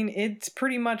 I mean, it's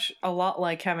pretty much a lot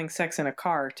like having sex in a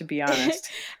car, to be honest.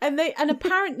 and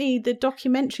apparently the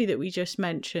documentary that we just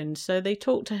mentioned, so they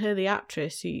talked to her, the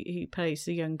actress who plays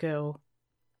the young girl,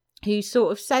 who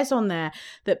sort of says on there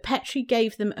that Petri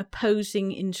gave them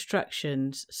opposing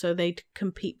instructions so they'd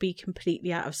be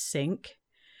completely out of sync.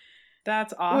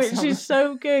 That's awesome. Which is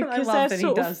so good, because they're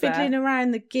sort of fiddling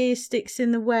around, the gear sticks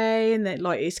in the way, and that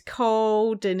like it's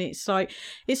cold, and it's like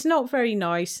it's not very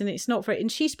nice, and it's not very.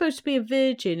 And she's supposed to be a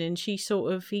virgin, and she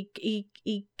sort of he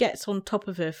gets on top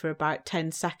of her for about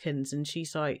 10 seconds, and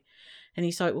she's like, and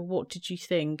he's like, well, what did you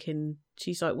think? And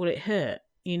she's like, well, it hurt,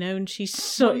 and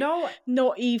she's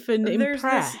not even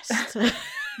impressed.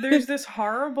 There's this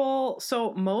horrible.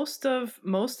 So most of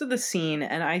the scene,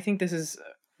 and I think this is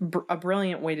a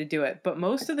brilliant way to do it, but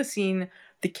most of the scene,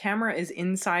 the camera is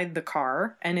inside the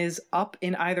car and is up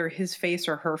in either his face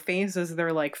or her face as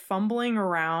they're like fumbling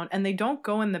around, and they don't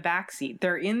go in the back seat,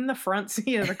 they're in the front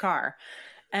seat of the car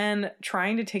and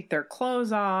trying to take their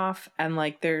clothes off, and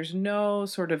like there's no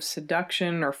sort of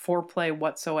seduction or foreplay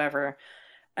whatsoever.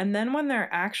 And then when they're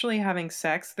actually having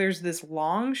sex, there's this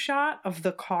long shot of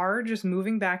the car just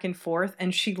moving back and forth,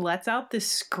 and she lets out this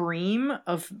scream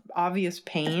of obvious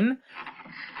pain.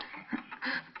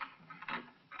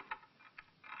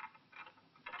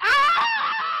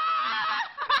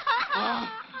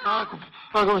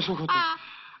 come sono contento.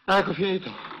 Ecco,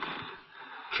 finito.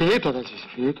 Finito adesso,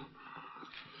 finito.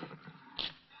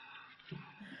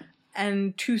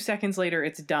 And 2 seconds later,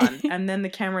 it's done. And then the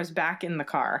camera's back in the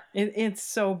car. It's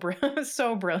so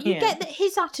brilliant. You get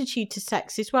his attitude to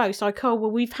sex as well. It's like, oh,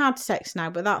 well, we've had sex now,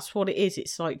 but that's what it is.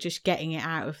 It's like just getting it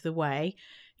out of the way.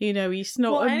 You know, he's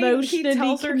not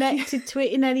emotionally connected to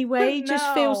it in any way. He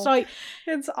just feels like...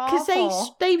 It's awful.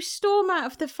 Because they storm out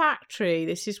of the factory.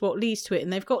 This is what leads to it.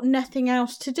 And they've got nothing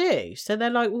else to do. So they're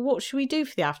like, well, what should we do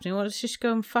for the afternoon? Well, let's just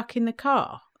go and fuck in the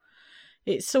car.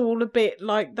 It's all a bit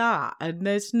like that, and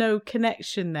there's no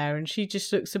connection there, and she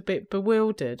just looks a bit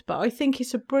bewildered. But I think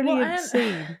it's a brilliant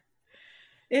scene.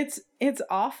 It's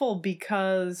awful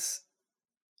because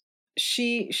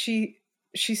she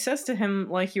says to him,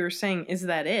 like you were saying, is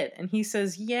that it? And he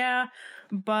says, yeah,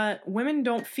 but women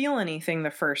don't feel anything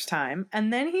the first time.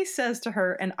 And then he says to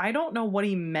her, and I don't know what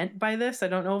he meant by this. I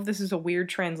don't know if this is a weird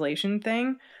translation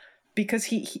thing,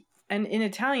 because and in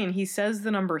Italian, he says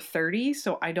the number 30,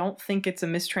 so I don't think it's a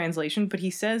mistranslation, but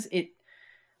he says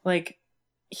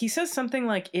something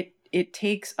like it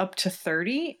takes up to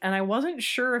 30, and I wasn't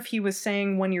sure if he was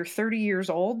saying when you're 30 years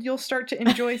old, you'll start to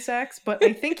enjoy sex, but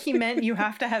I think he meant you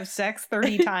have to have sex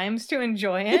 30 times to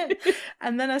enjoy it.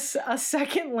 And then a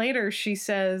second later, she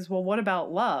says, well, what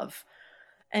about love?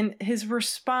 And his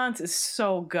response is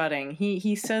so gutting.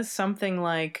 He says something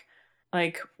like,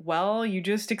 well, you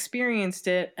just experienced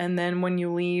it, and then when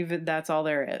you leave, that's all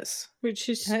there is. Which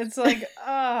is... And it's like,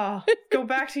 oh, go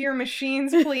back to your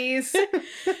machines, please.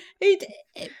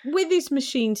 With his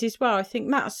machines as well, I think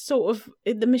that's sort of...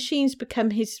 The machines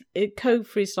become his code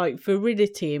for his, like,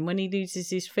 virility, and when he loses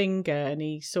his finger and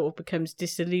he sort of becomes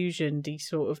disillusioned, he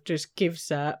sort of just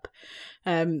gives up.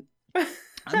 Well,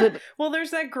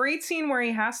 there's that great scene where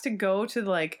he has to go to,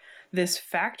 like... this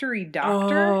factory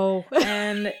doctor,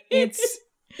 and it's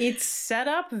set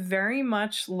up very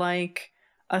much like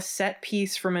a set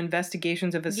piece from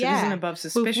Investigations of a Citizen Above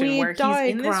Suspicion, where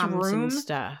he's in this room and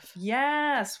stuff.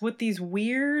 Yes, with these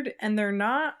weird, and they're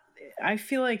not. I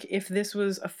feel like if this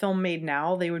was a film made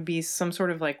now, they would be some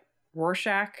sort of like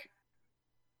Rorschach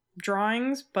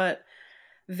drawings, but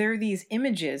they're these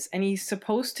images, and he's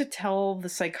supposed to tell the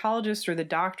psychologist or the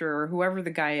doctor or whoever the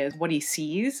guy is what he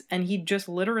sees, and he just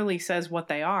literally says what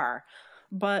they are.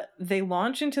 But they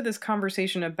launch into this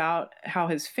conversation about how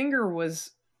his finger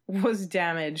was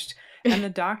damaged, and the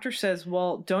doctor says,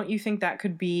 well, don't you think that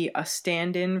could be a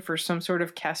stand-in for some sort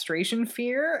of castration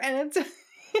fear? And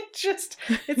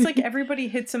it's like everybody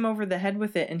hits him over the head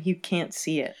with it and he can't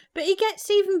see it. But he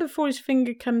gets, even before his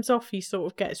finger comes off, he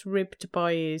sort of gets ribbed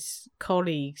by his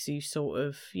colleagues who sort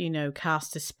of, you know,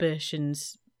 cast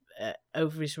aspersions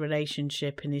over his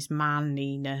relationship and his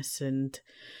manliness, and,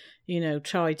 you know,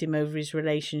 tried him over his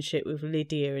relationship with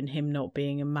Lydia and him not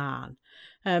being a man.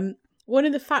 One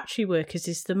of the factory workers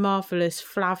is the marvellous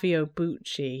Flavio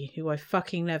Bucci, who I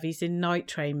fucking love. He's in Night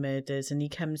Train Murders, and he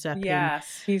comes up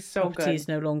Yes, he's so good. He's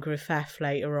no longer a theft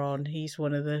later on. He's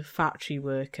one of the factory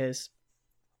workers.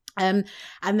 And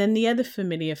then the other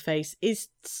familiar face is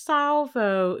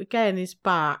Salvo, again, is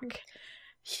back.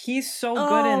 He's so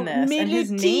good in this, Militina. And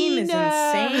his name is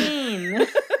insane.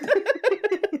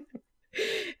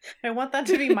 I want that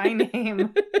to be my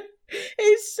name.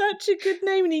 It's such a good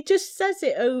name, and he just says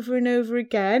it over and over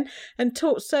again and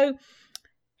talks so...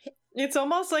 It's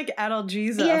almost like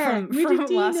Adalgisa from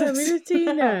Lasso.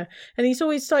 Militina. And he's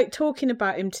always like talking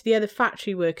about him to the other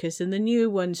factory workers, and the new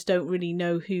ones don't really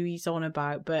know who he's on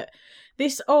about. But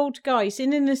this old guy's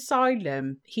in an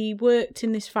asylum. He worked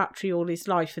in this factory all his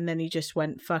life, and then he just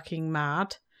went fucking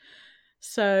mad.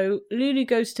 So Lulu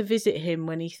goes to visit him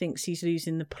when he thinks he's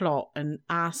losing the plot and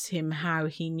asks him how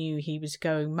he knew he was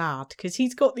going mad, because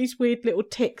he's got these weird little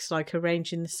tics like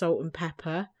arranging the salt and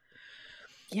pepper.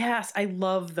 Yes, I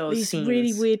love those scenes. These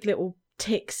really weird little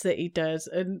tics that he does.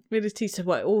 And Mility said,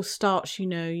 well, it all starts, you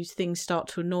know, these things start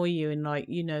to annoy you, and like,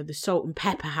 you know, the salt and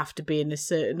pepper have to be in a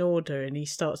certain order, and he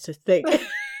starts to think...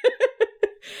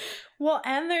 Well,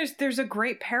 and there's a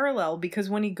great parallel, because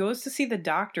when he goes to see the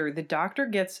doctor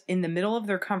gets, in the middle of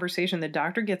their conversation, the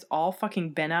doctor gets all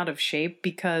fucking bent out of shape,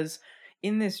 because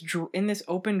in this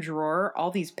open drawer, all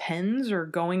these pens are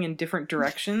going in different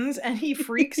directions, and he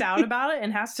freaks out about it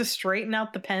and has to straighten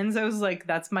out the pens. I was like,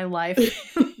 that's my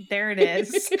life. There it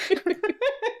is.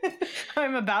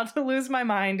 I'm about to lose my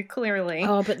mind, clearly.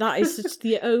 Oh, but that is just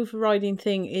the overriding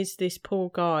thing, is this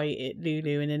poor guy at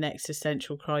Lulu in an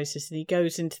existential crisis, and he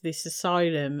goes into this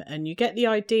asylum, and you get the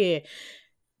idea.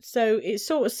 So it's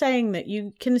sort of saying that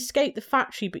you can escape the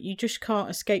factory, but you just can't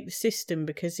escape the system,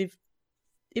 because if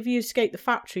you escape the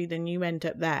factory, then you end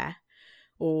up there.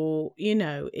 or, you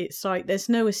know, it's like there's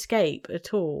no escape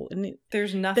at all. And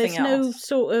there's nothing else. There's no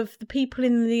sort of, the people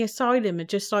in the asylum are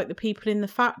just like the people in the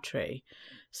factory.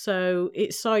 So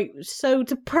it's like so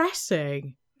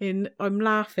depressing. I'm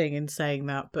laughing in saying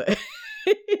that, but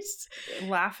it's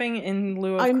laughing in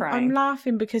lieu of crying. I'm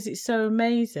laughing because it's so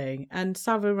amazing, and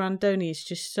Savo Randoni is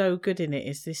just so good in it.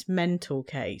 Is this mental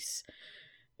case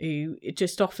who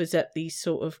just offers up these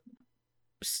sort of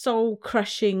soul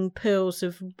crushing pearls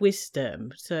of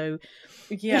wisdom. So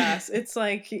yes, it's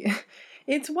like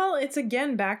it's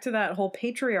again back to that whole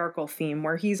patriarchal theme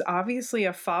where he's obviously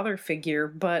a father figure,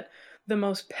 but the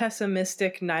most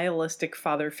pessimistic, nihilistic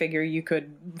father figure you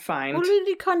could find. Well,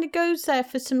 he kind of goes there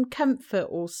for some comfort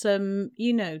or some,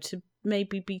 you know, to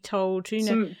maybe be told, you know,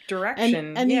 some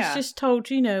direction. And he's just told,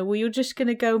 you know, well, you're just going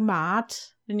to go mad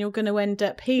and you're going to end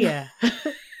up here.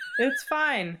 It's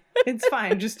fine. It's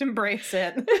fine. Just embrace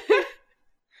it.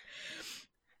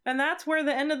 And that's where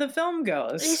the end of the film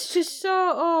goes. It's just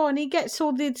and he gets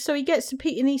the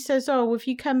Pete, and he says, "Oh, if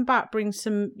you come back, bring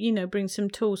some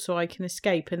tools so I can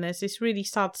escape." And there's this really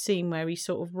sad scene where he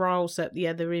sort of riles up the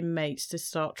other inmates to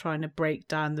start trying to break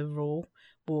down the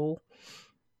wall.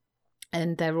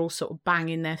 And they're all sort of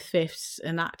banging their fists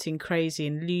and acting crazy,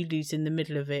 and Lulu's in the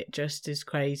middle of it just as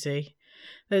crazy.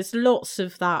 There's lots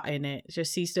of that in it,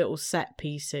 just these little set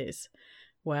pieces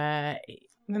where...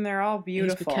 And they're all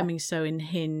beautiful. He's becoming so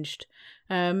unhinged.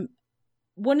 One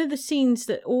of the scenes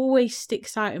that always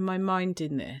sticks out in my mind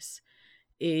in this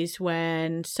is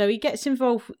when... So he gets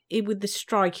involved with the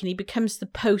strike and he becomes the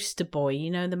poster boy, you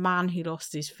know, the man who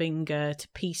lost his finger to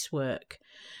piecework.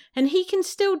 And he can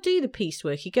still do the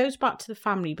piecework. He goes back to the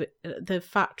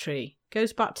factory,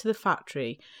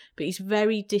 but he's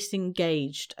very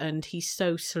disengaged and he's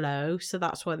so slow. So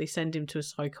that's why they send him to a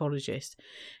psychologist.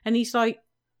 And he's like,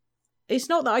 it's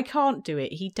not that I can't do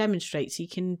it. He demonstrates he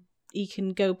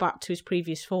can go back to his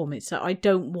previous form. It's that I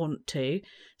don't want to.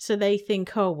 So they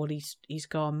think, oh, well, he's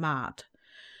gone mad.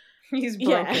 He's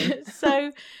broken. Yeah.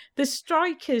 So the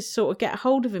strikers sort of get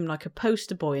hold of him like a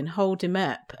poster boy and hold him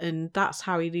up. And that's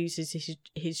how he loses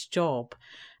his job.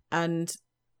 And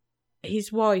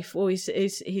his wife, or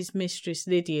his mistress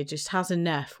Lydia, just has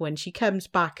enough when she comes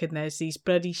back and there's these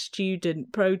bloody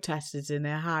student protesters in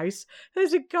her house.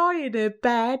 There's a guy in her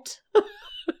bed. You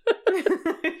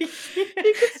can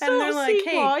sort of see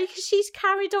why, because she's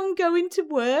carried on going to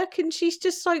work and she's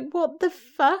just like, what the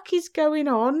fuck is going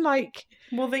on? Like,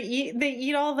 well, they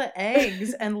eat all the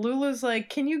eggs, and Lulu's like,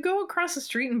 can you go across the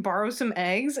street and borrow some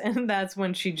eggs? And that's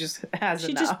when she just has enough.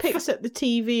 She just picks up the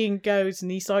TV and goes, and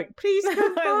he's like, please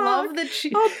come back.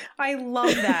 I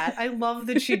love that. I love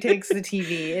that she takes the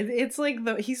TV. It's like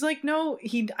he's like, no,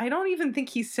 I don't even think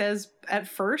he says at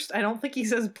first, I don't think he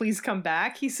says, please come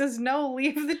back. He says, no,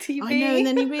 leave the TV. I know, and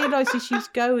then he realises she's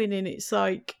going, and it's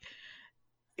like,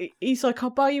 he's like,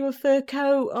 I'll buy you a fur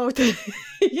coat. Oh,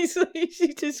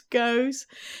 she just goes.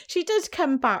 She does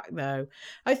come back, though.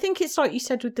 I think it's like you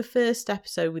said with the first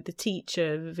episode with the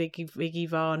teacher, Vicky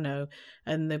Varno,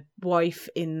 and the wife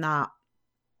in that.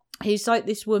 He's like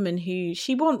this woman who,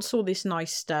 she wants all this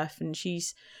nice stuff, and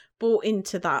she's bought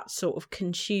into that sort of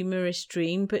consumerist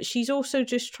dream, but she's also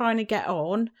just trying to get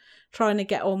on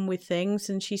with things,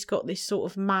 and she's got this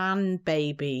sort of man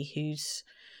baby who's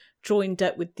joined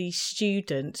up with these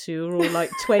students who are all like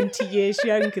 20 years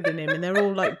younger than him, and they're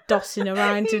all like dossing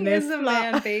around in their flat. A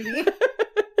man baby.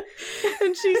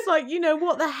 And she's like, you know,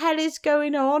 what the hell is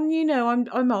going on? You know,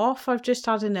 I'm off. I've just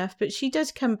had enough. But she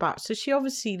does come back, so she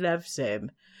obviously loves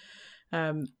him.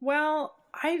 Well,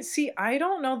 I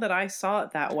don't know that I saw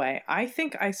it that way. I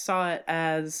think I saw it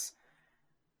as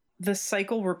the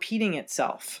cycle repeating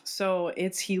itself. So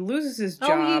he loses his job.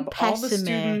 Oh, you pessimist. All the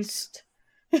students.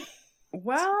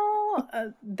 Well,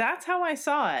 that's how I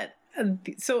saw it.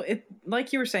 So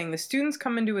like you were saying, the students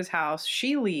come into his house,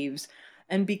 she leaves,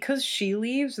 and because she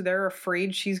leaves, they're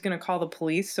afraid she's going to call the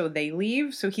police, so they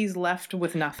leave, so he's left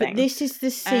with nothing. But this is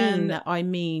the scene that I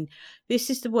mean. This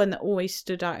is the one that always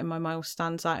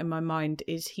stands out in my mind,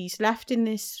 is he's left in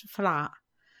this flat,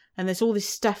 and there's all this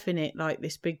stuff in it, like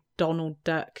this big Donald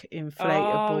Duck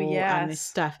inflatable and this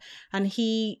stuff. And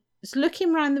he's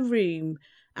looking around the room,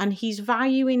 and he's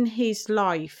valuing his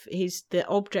life, the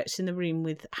objects in the room,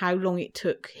 with how long it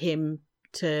took him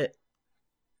to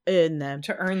earn them.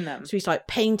 So he's like,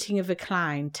 painting of a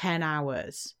clown, 10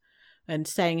 hours, and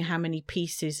saying how many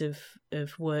pieces of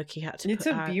work he had to put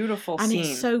out. It's a beautiful scene. And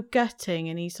it's so gutting,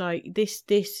 and he's like, this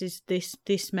is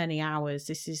this many hours,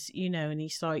 this is, you know, and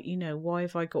he's like, you know, why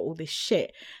have I got all this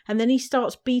shit? And then he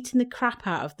starts beating the crap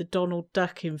out of the Donald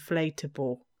Duck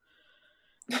inflatable.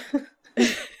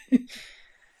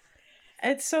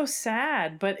 It's so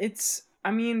sad, but it's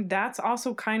I mean, that's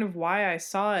also kind of why I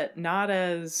saw it not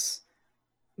as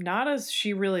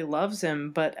she really loves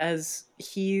him, but as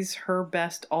he's her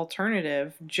best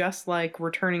alternative, just like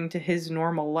returning to his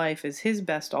normal life is his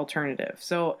best alternative.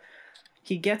 So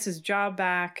he gets his job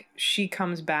back, she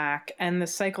comes back, and the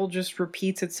cycle just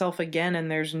repeats itself again,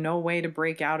 and there's no way to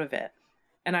break out of it.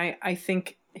 And I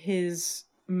think his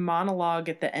monologue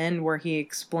at the end where he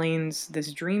explains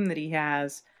this dream that he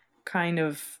has kind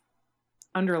of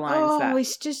underlines that. Oh,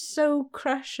 it's just so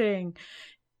crushing.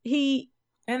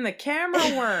 And the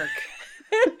camera work.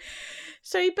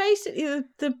 So he basically,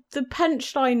 the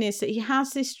punchline is that he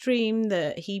has this dream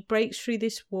that he breaks through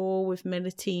this wall with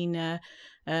Militina,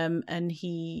 and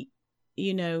he,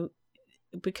 you know,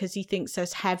 because he thinks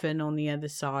there's heaven on the other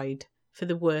side for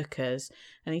the workers,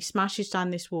 and he smashes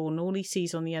down this wall, and all he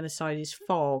sees on the other side is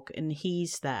fog, and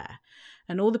he's there.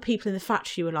 And all the people in the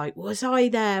factory were like, was I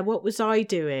there? What was I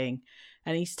doing?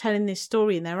 And he's telling this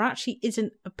story, and there actually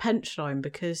isn't a punchline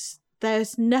because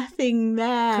there's nothing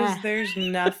there. Because there's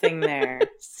nothing there.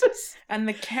 And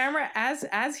the camera,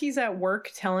 as he's at work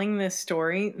telling this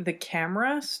story, the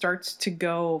camera starts to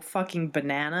go fucking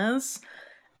bananas.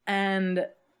 And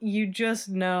you just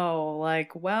know,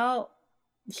 like, well,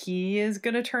 he is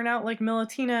going to turn out like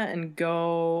Militina and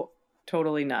go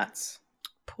totally nuts.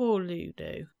 Poor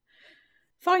Lulu.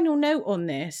 Final note on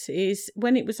this is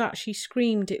when it was actually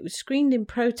screened, it was screened in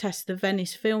protest of the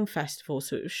Venice Film Festival,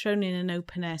 so it was shown in an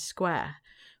open-air square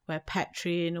where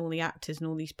Petri and all the actors and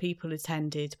all these people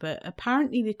attended, but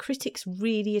apparently the critics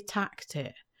really attacked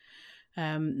it.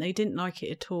 They didn't like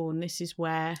it at all, and this is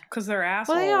where... Because they're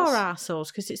assholes. Well, they are assholes,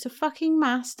 because it's a fucking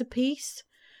masterpiece.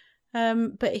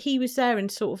 But he was there and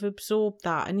sort of absorbed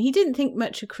that, and he didn't think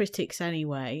much of critics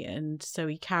anyway, and so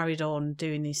he carried on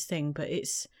doing his thing, but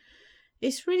it's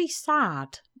really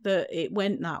sad that it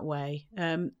went that way.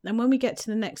 And when we get to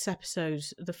the next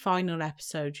episodes, the final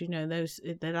episode, you know,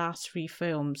 the last 3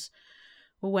 films,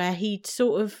 where he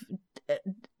sort of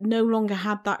no longer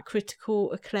had that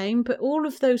critical acclaim, but all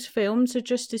of those films are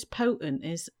just as potent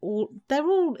they're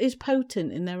all as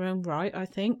potent in their own right, I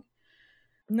think.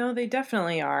 No, they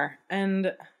definitely are.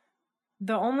 And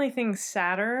the only thing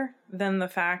sadder than the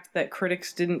fact that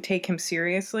critics didn't take him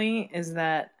seriously is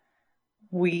that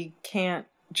we can't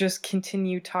just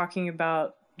continue talking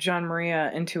about Gian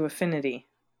Maria into infinity.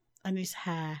 And his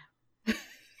hair.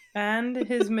 And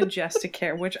his majestic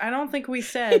hair, which I don't think we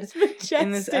said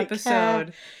in this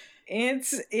episode. Hair.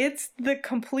 It's the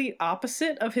complete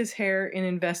opposite of his hair in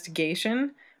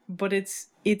Investigation, but it's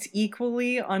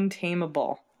equally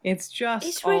untamable. It's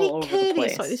really all over curly. the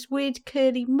place. It's like this weird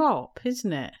curly mop,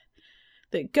 isn't it?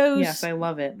 That goes... Yes, I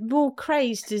love it. More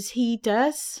crazed as he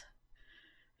does.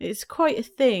 It's quite a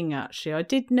thing, actually. I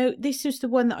did note... This is the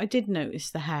one that I did notice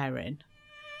the hair in.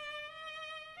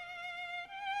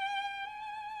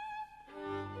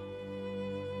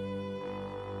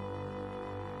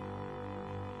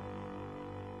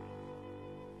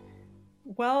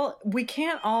 Well, we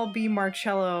can't all be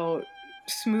Marcello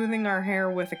smoothing our hair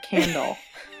with a candle.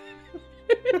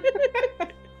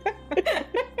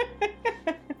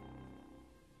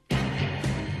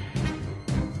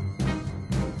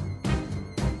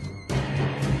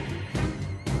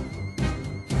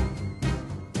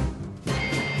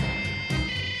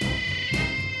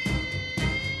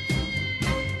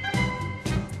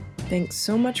 Thanks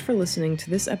so much for listening to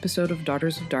this episode of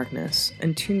Daughters of Darkness,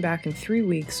 and tune back in 3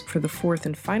 weeks for the 4th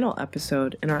and final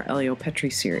episode in our Elio Petri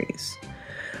series.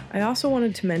 I also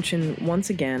wanted to mention once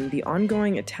again the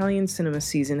ongoing Italian cinema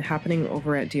season happening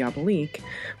over at Diabolique,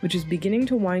 which is beginning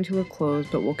to wind to a close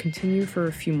but will continue for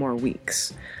a few more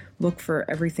weeks. Look for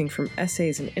everything from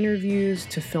essays and interviews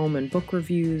to film and book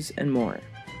reviews and more.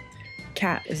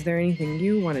 Kat, is there anything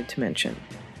you wanted to mention?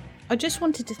 I just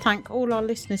wanted to thank all our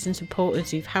listeners and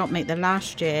supporters who've helped make the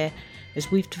last year,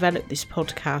 as we've developed this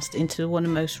podcast, into one of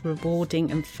the most rewarding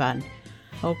and fun.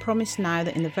 I'll promise now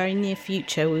that in the very near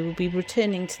future we will be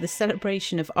returning to the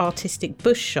celebration of artistic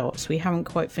bush shots. We haven't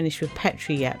quite finished with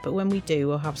Petri yet, but when we do,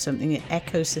 we'll have something that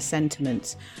echoes the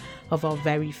sentiments of our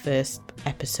very first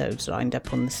episodes lined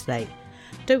up on the slate.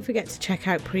 Don't forget to check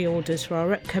out pre-orders for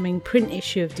our upcoming print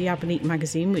issue of Diabolique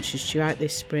magazine, which is due out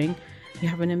this spring. We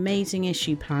have an amazing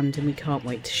issue planned and we can't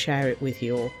wait to share it with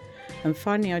you all. And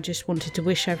finally, I just wanted to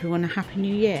wish everyone a happy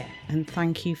new year and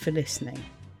thank you for listening.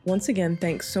 Once again,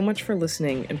 thanks so much for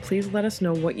listening, and please let us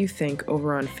know what you think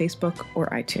over on Facebook or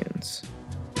iTunes.